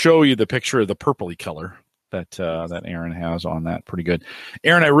 it'll show you the picture of the purpley color that Erin has on that. Pretty good.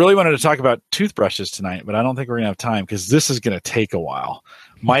 Erin, I really wanted to talk about toothbrushes tonight, but I don't think we're going to have time because this is going to take a while.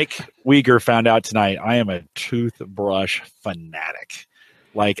 Mike Uyghur found out tonight I am a toothbrush fanatic.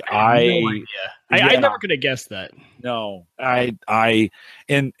 Like I never could have guessed that. No, and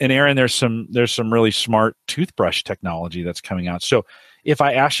Erin, there's some really smart toothbrush technology that's coming out. So if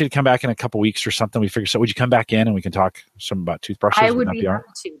I asked you to come back in a couple weeks or something, we figure so would you come back in and we can talk some about toothbrushes? I would be happy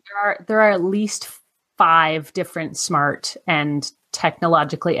to. There are at least 5 different smart and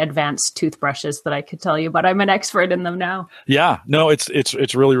technologically advanced toothbrushes that I could tell you, but I'm an expert in them now. Yeah, no, it's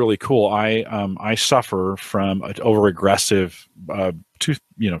really, really cool. I suffer from an over aggressive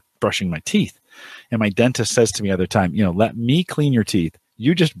brushing my teeth, and my dentist says to me other time, let me clean your teeth.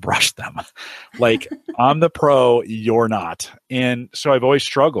 You just brush them. Like I'm the pro, you're not. And so I've always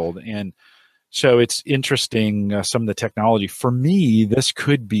struggled. And so it's interesting. Some of the technology for me, this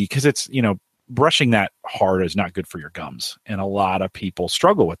could be because it's, brushing that hard is not good for your gums. And a lot of people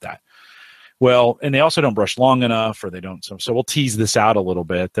struggle with that. Well, and they also don't brush long enough, or they don't. So we'll tease this out a little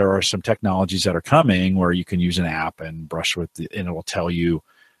bit. There are some technologies that are coming where you can use an app and brush and it will tell you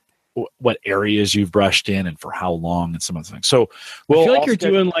what areas you've brushed in and for how long and some of the things. So I feel like you're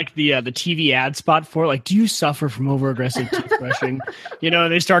doing like the TV ad spot for like, do you suffer from over aggressive teeth brushing?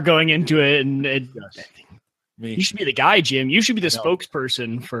 They start going into it, and you should be the guy, Jim. You should be the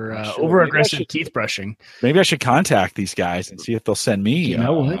spokesperson for over aggressive teeth brushing. Maybe I should contact these guys and see if they'll send me. You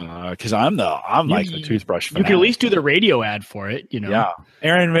know what? Because I'm like the toothbrush fanatic. You can at least do the radio ad for it. Yeah,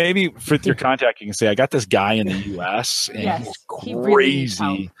 Erin, maybe with your contact, you can say, I got this guy in the U.S. and he's crazy.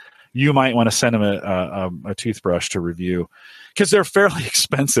 Really, you might want to send him a toothbrush to review because they're fairly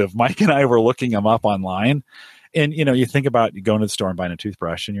expensive. Mike and I were looking them up online. And, you think about going to the store and buying a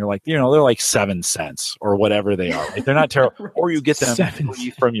toothbrush and you're like, they're like 7 cents or whatever they are. Right? They're not terrible. Right. Or you get them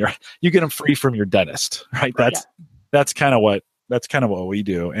free from your dentist, right? That's kind of what we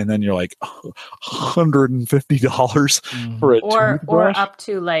do. And then you're like $150 for a toothbrush. Or up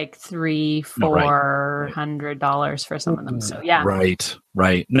to like $400 for some of them. So yeah. Right.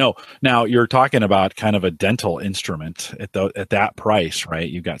 No, now you're talking about kind of a dental instrument at that price, right?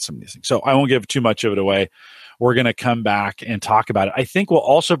 You've got some of these things. So I won't give too much of it away. We're going to come back and talk about it. I think we'll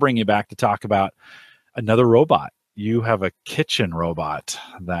also bring you back to talk about another robot. You have a kitchen robot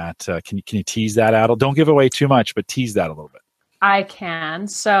that can you tease that out? Don't give away too much, but tease that a little bit. I can.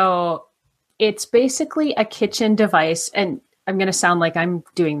 So it's basically a kitchen device, and I'm going to sound like I'm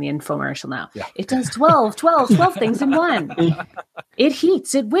doing the infomercial now. Yeah. It does 12 things in one. It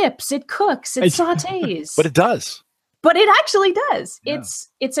heats, it whips, it cooks, it sautés. But it does. But it actually does. Yeah.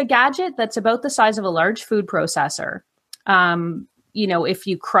 It's a gadget that's about the size of a large food processor. If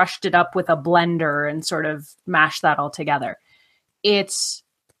you crushed it up with a blender and sort of mashed that all together.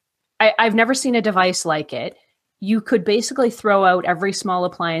 I've never seen a device like it. You could basically throw out every small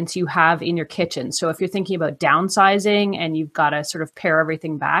appliance you have in your kitchen. So if you're thinking about downsizing and you've got to sort of pare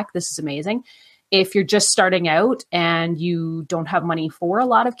everything back, this is amazing. If you're just starting out and you don't have money for a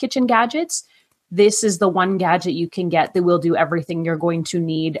lot of kitchen gadgets, this is the one gadget you can get that will do everything you're going to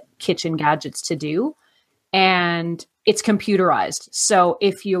need kitchen gadgets to do. And it's computerized. So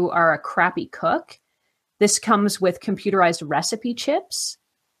if you are a crappy cook, this comes with computerized recipe chips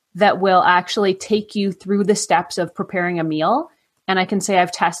that will actually take you through the steps of preparing a meal. And I can say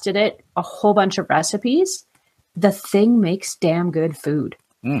I've tested it, a whole bunch of recipes. The thing makes damn good food.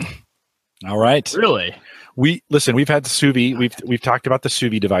 All right. Really? We've had the sous vide. We've talked about the sous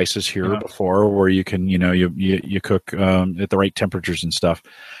vide devices here before, where you can, you cook at the right temperatures and stuff.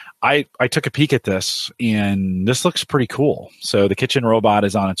 I took a peek at this, and this looks pretty cool. So the kitchen robot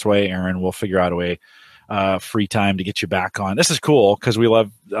is on its way, Erin. We'll figure out a way, free time to get you back on. This is cool because we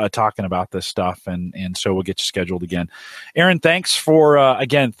love talking about this stuff, and so we'll get you scheduled again. Erin, thanks for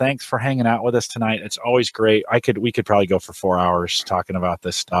hanging out with us tonight. It's always great. We could probably go for 4 hours talking about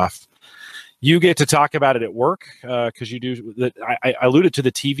this stuff. You get to talk about it at work because you do. I alluded to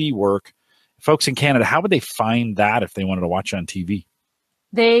the TV work. Folks in Canada, how would they find that if they wanted to watch on TV?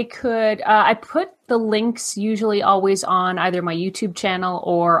 They could. I put the links usually always on either my YouTube channel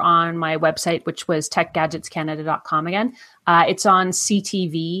or on my website, which was techgadgetscanada.com again. It's on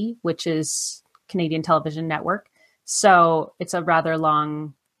CTV, which is Canadian Television Network. So it's a rather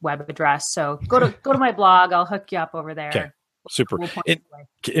long web address. So go to my blog. I'll hook you up over there. Okay. Super.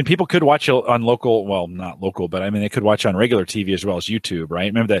 And people could watch on local, well, not local, but I mean, they could watch on regular TV as well as YouTube, right?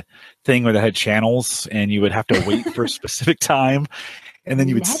 Remember that thing where they had channels and you would have to wait for a specific time and then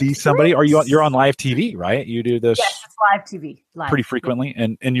you would see somebody, or you're on live TV, right? You do this. Yes, it's live TV. Pretty frequently.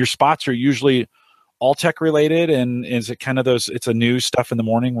 And your spots are usually all tech related. And is it kind of it's a news stuff in the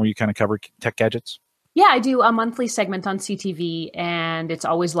morning where you kind of cover tech gadgets? Yeah, I do a monthly segment on CTV, and it's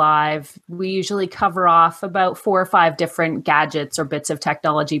always live. We usually cover off about 4 or 5 different gadgets or bits of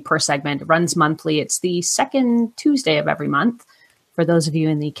technology per segment. It runs monthly. It's the second Tuesday of every month for those of you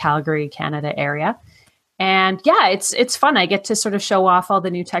in the Calgary, Canada area. And yeah, it's fun. I get to sort of show off all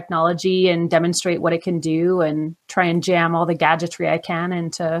the new technology and demonstrate what it can do and try and jam all the gadgetry I can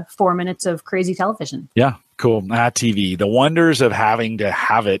into 4 minutes of crazy television. Yeah, cool. TV, the wonders of having to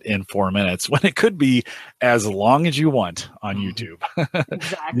have it in 4 minutes when it could be as long as you want on YouTube.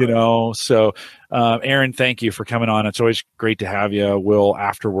 Exactly. So Erin, thank you for coming on. It's always great to have you.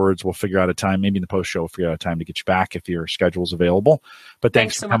 Afterwards, we'll figure out a time, maybe in the post show, we'll figure out a time to get you back if your schedule's available. But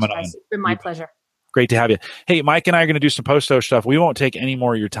thanks for coming on. It's been my pleasure. Great to have you. Hey, Mike and I are going to do some post-show stuff. We won't take any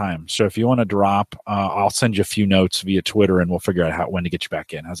more of your time. So if you want to drop, I'll send you a few notes via Twitter, and we'll figure out when to get you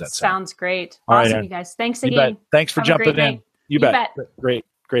back in. How's that sound? Sounds great. Awesome, right, you guys. Thanks again. Thanks for jumping in. You bet. Great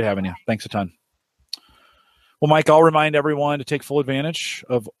having you. Thanks a ton. Well, Mike, I'll remind everyone to take full advantage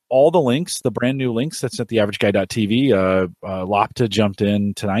of all the links, the brand new links that's at theaverageguy.tv. Lopta jumped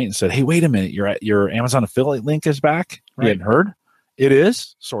in tonight and said, hey, wait a minute. Your Amazon affiliate link is back. Right. You hadn't heard? It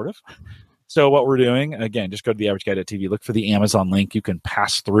is, sort of. So what we're doing, again, just go to theaverageguy.tv, look for the Amazon link. You can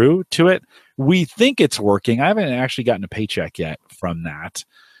pass through to it. We think it's working. I haven't actually gotten a paycheck yet from that.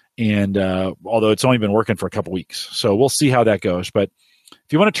 And although it's only been working for a couple weeks. So we'll see how that goes. But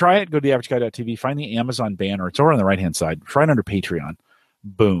if you want to try it, go to theaverageguy.tv, find the Amazon banner. It's over on the right-hand side. Try it under Patreon.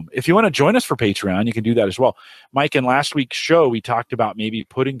 Boom. If you want to join us for Patreon, you can do that as well. Mike, in last week's show, we talked about maybe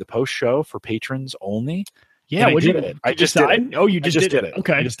putting the post show for patrons only. Yeah, I did it. I just did it. Oh, you just did it.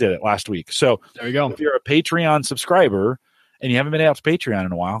 Okay. I just did it last week. So there we go. If you're a Patreon subscriber and you haven't been out to Patreon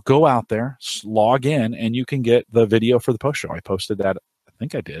in a while, go out there, log in, and you can get the video for the post show. I posted that. I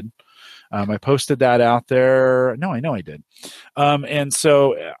think I did. I posted that out there. No, I know I did. And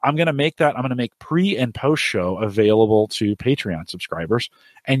so I'm going to make that. I'm going to make pre and post show available to Patreon subscribers,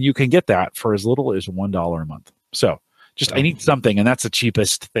 and you can get that for as little as $1 a month. So just I need something, and that's the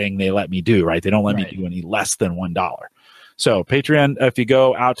cheapest thing they let me do, right? They don't let me do any less than $1. So Patreon, if you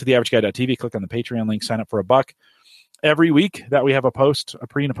go out to theaverageguy.tv, click on the Patreon link, sign up for $1. Every week that we have a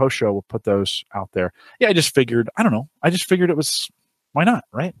pre and a post show, we'll put those out there. Yeah, I just figured it was, why not,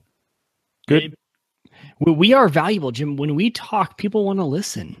 right? Good. We are valuable, Jim. When we talk, people want to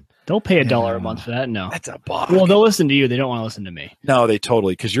listen. They'll pay $1 a month for that. No, that's a buck. Well, they'll listen to you. They don't want to listen to me. No, they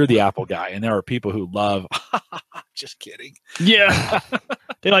totally, because you're the Apple guy, and there are people who love. Just kidding. Yeah,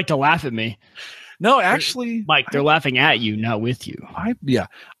 they like to laugh at me. No, actually, Mike, they're laughing at you, not with you.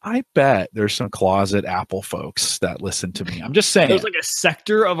 I bet there's some closet Apple folks that listen to me. I'm just saying. There's like a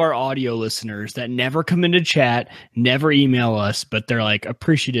sector of our audio listeners that never come into chat, never email us, but they're like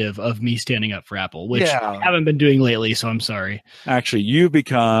appreciative of me standing up for Apple, which I haven't been doing lately, so I'm sorry. Actually, you've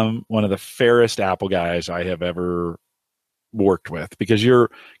become one of the fairest Apple guys I have ever worked with, because you're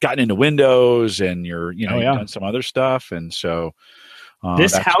gotten into Windows and you've done some other stuff, and so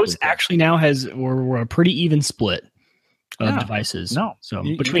this house actually now we're a pretty even split of devices. No, so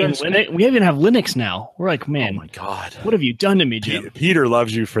between Linux, we even have Linux now. We're like, man, oh my god, what have you done to me, Jim? Peter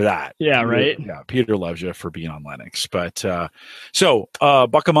loves you for that. Yeah, right. Yeah, Peter loves you for being on Linux. But so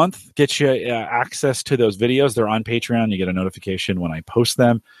 $1 a month gets you access to those videos. They're on Patreon. You get a notification when I post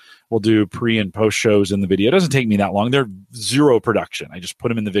them. We'll do pre and post shows in the video. It doesn't take me that long. They're zero production. I just put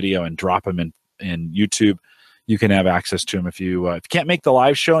them in the video and drop them in YouTube. You can have access to them if you can't make the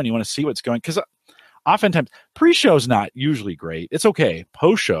live show and you want to see what's going. Because oftentimes pre-show is not usually great. It's okay.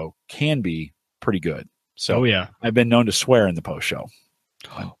 Post show can be pretty good. So I've been known to swear in the post show.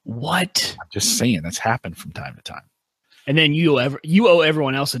 What? I'm just saying that's happened from time to time. And then you owe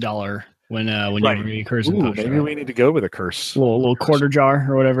everyone else $1 when you curse in post show. Maybe we need to go with a curse. A little quarter jar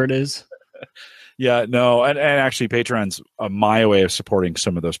or whatever it is. Yeah, no, and actually, Patreon's my way of supporting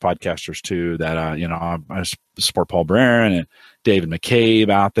some of those podcasters too. That I support Paul Barron and David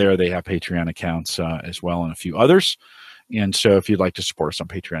McCabe out there. They have Patreon accounts as well, and a few others. And so, if you'd like to support us on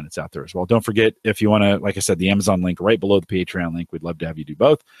Patreon, it's out there as well. Don't forget, if you want to, like I said, the Amazon link right below the Patreon link. We'd love to have you do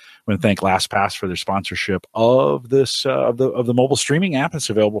both. I want to thank LastPass for their sponsorship of this of the mobile streaming app. It's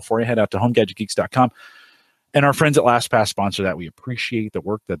available for you. Head out to homegadgetgeeks.com. And our friends at LastPass sponsor that. We appreciate the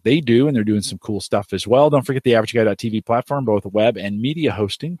work that they do, and they're doing some cool stuff as well. Don't forget the AverageGuy.tv platform, both web and media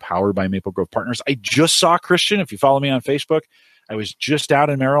hosting, powered by Maple Grove Partners. I just saw Christian. If you follow me on Facebook, I was just out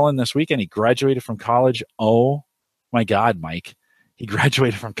in Maryland this weekend. He graduated from college. Oh, my God, Mike. He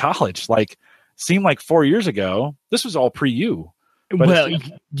graduated from college. Seemed like 4 years ago. This was all pre-you. Well,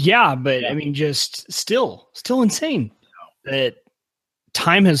 yeah, but I mean, just still insane that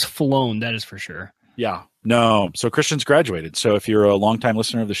time has flown. That is for sure. Yeah. No. So Christian's graduated. So if you're a longtime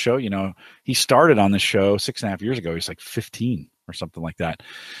listener of the show, he started on the show 6.5 years ago. He's like 15 or something like that.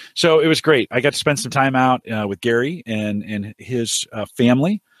 So it was great. I got to spend some time out with Gary and his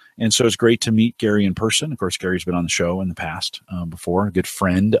family. And so it's great to meet Gary in person. Of course, Gary's been on the show in the past before, a good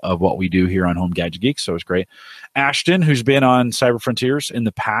friend of what we do here on Home Gadget Geeks. So it's great. Ashton, who's been on Cyber Frontiers in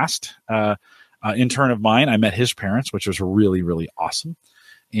the past, intern of mine. I met his parents, which was really, really awesome.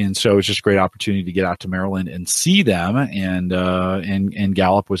 And so it's just a great opportunity to get out to Maryland and see them. And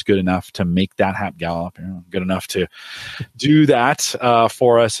Gallup was good enough to make that happen. Gallup, good enough to do that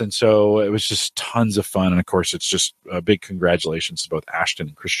for us. And so it was just tons of fun. And of course, it's just a big congratulations to both Ashton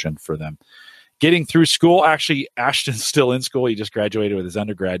and Christian for them getting through school. Actually, Ashton's still in school. He just graduated with his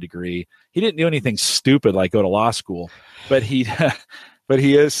undergrad degree. He didn't do anything stupid like go to law school, but he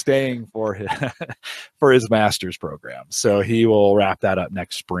is staying for his master's program. So he will wrap that up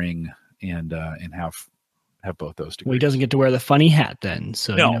next spring and have have both those degrees. Well, he doesn't get to wear the funny hat then.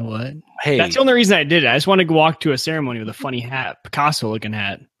 So No. you know what? Hey, That's the only reason I did it. I just wanted to walk to a ceremony with a funny hat, Picasso-looking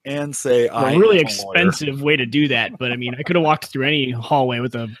hat. and say A really expensive way to do that, but I mean, I could have walked through any hallway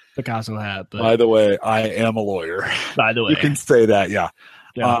with a Picasso hat. But By the way, I am a lawyer. by the way, You can say that, yeah.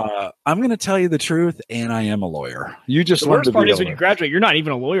 yeah. I'm going to tell you the truth, and I am a lawyer. You just The learned worst to part be is a when you lawyer. graduate, you're not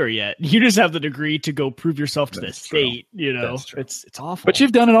even a lawyer yet. You just have the degree to go prove yourself to the That's true. state. You know, That's true. it's awful. But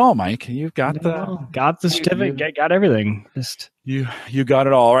you've done it all, Mike. You've got got the certificate, got everything. Just you got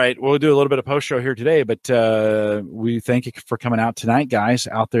it all. All right. We'll do a little bit of post show here today, but we thank you for coming out tonight, guys,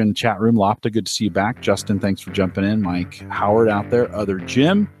 out there in the chat room. Lopta, good to see you back. Justin, thanks for jumping in. Mike Howard out there. Other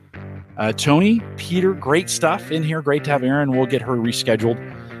Jim, Tony, Peter, great stuff in here. Great to have Erin. We'll get her rescheduled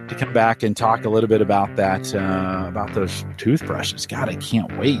to come back and talk a little bit about that, about those toothbrushes. God, I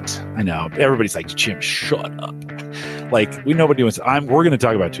can't wait. I know everybody's like, Jim, shut up. Like nobody wants. We're going to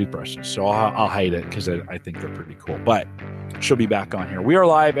talk about toothbrushes, so I'll hide it because I think they're pretty cool. But she'll be back on here. We are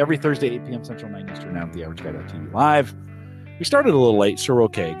live every Thursday, 8 p.m. Central, 9 Eastern, now at theaverageguy.tv live. We started a little late, so we're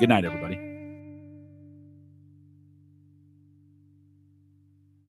okay. Good night, everybody.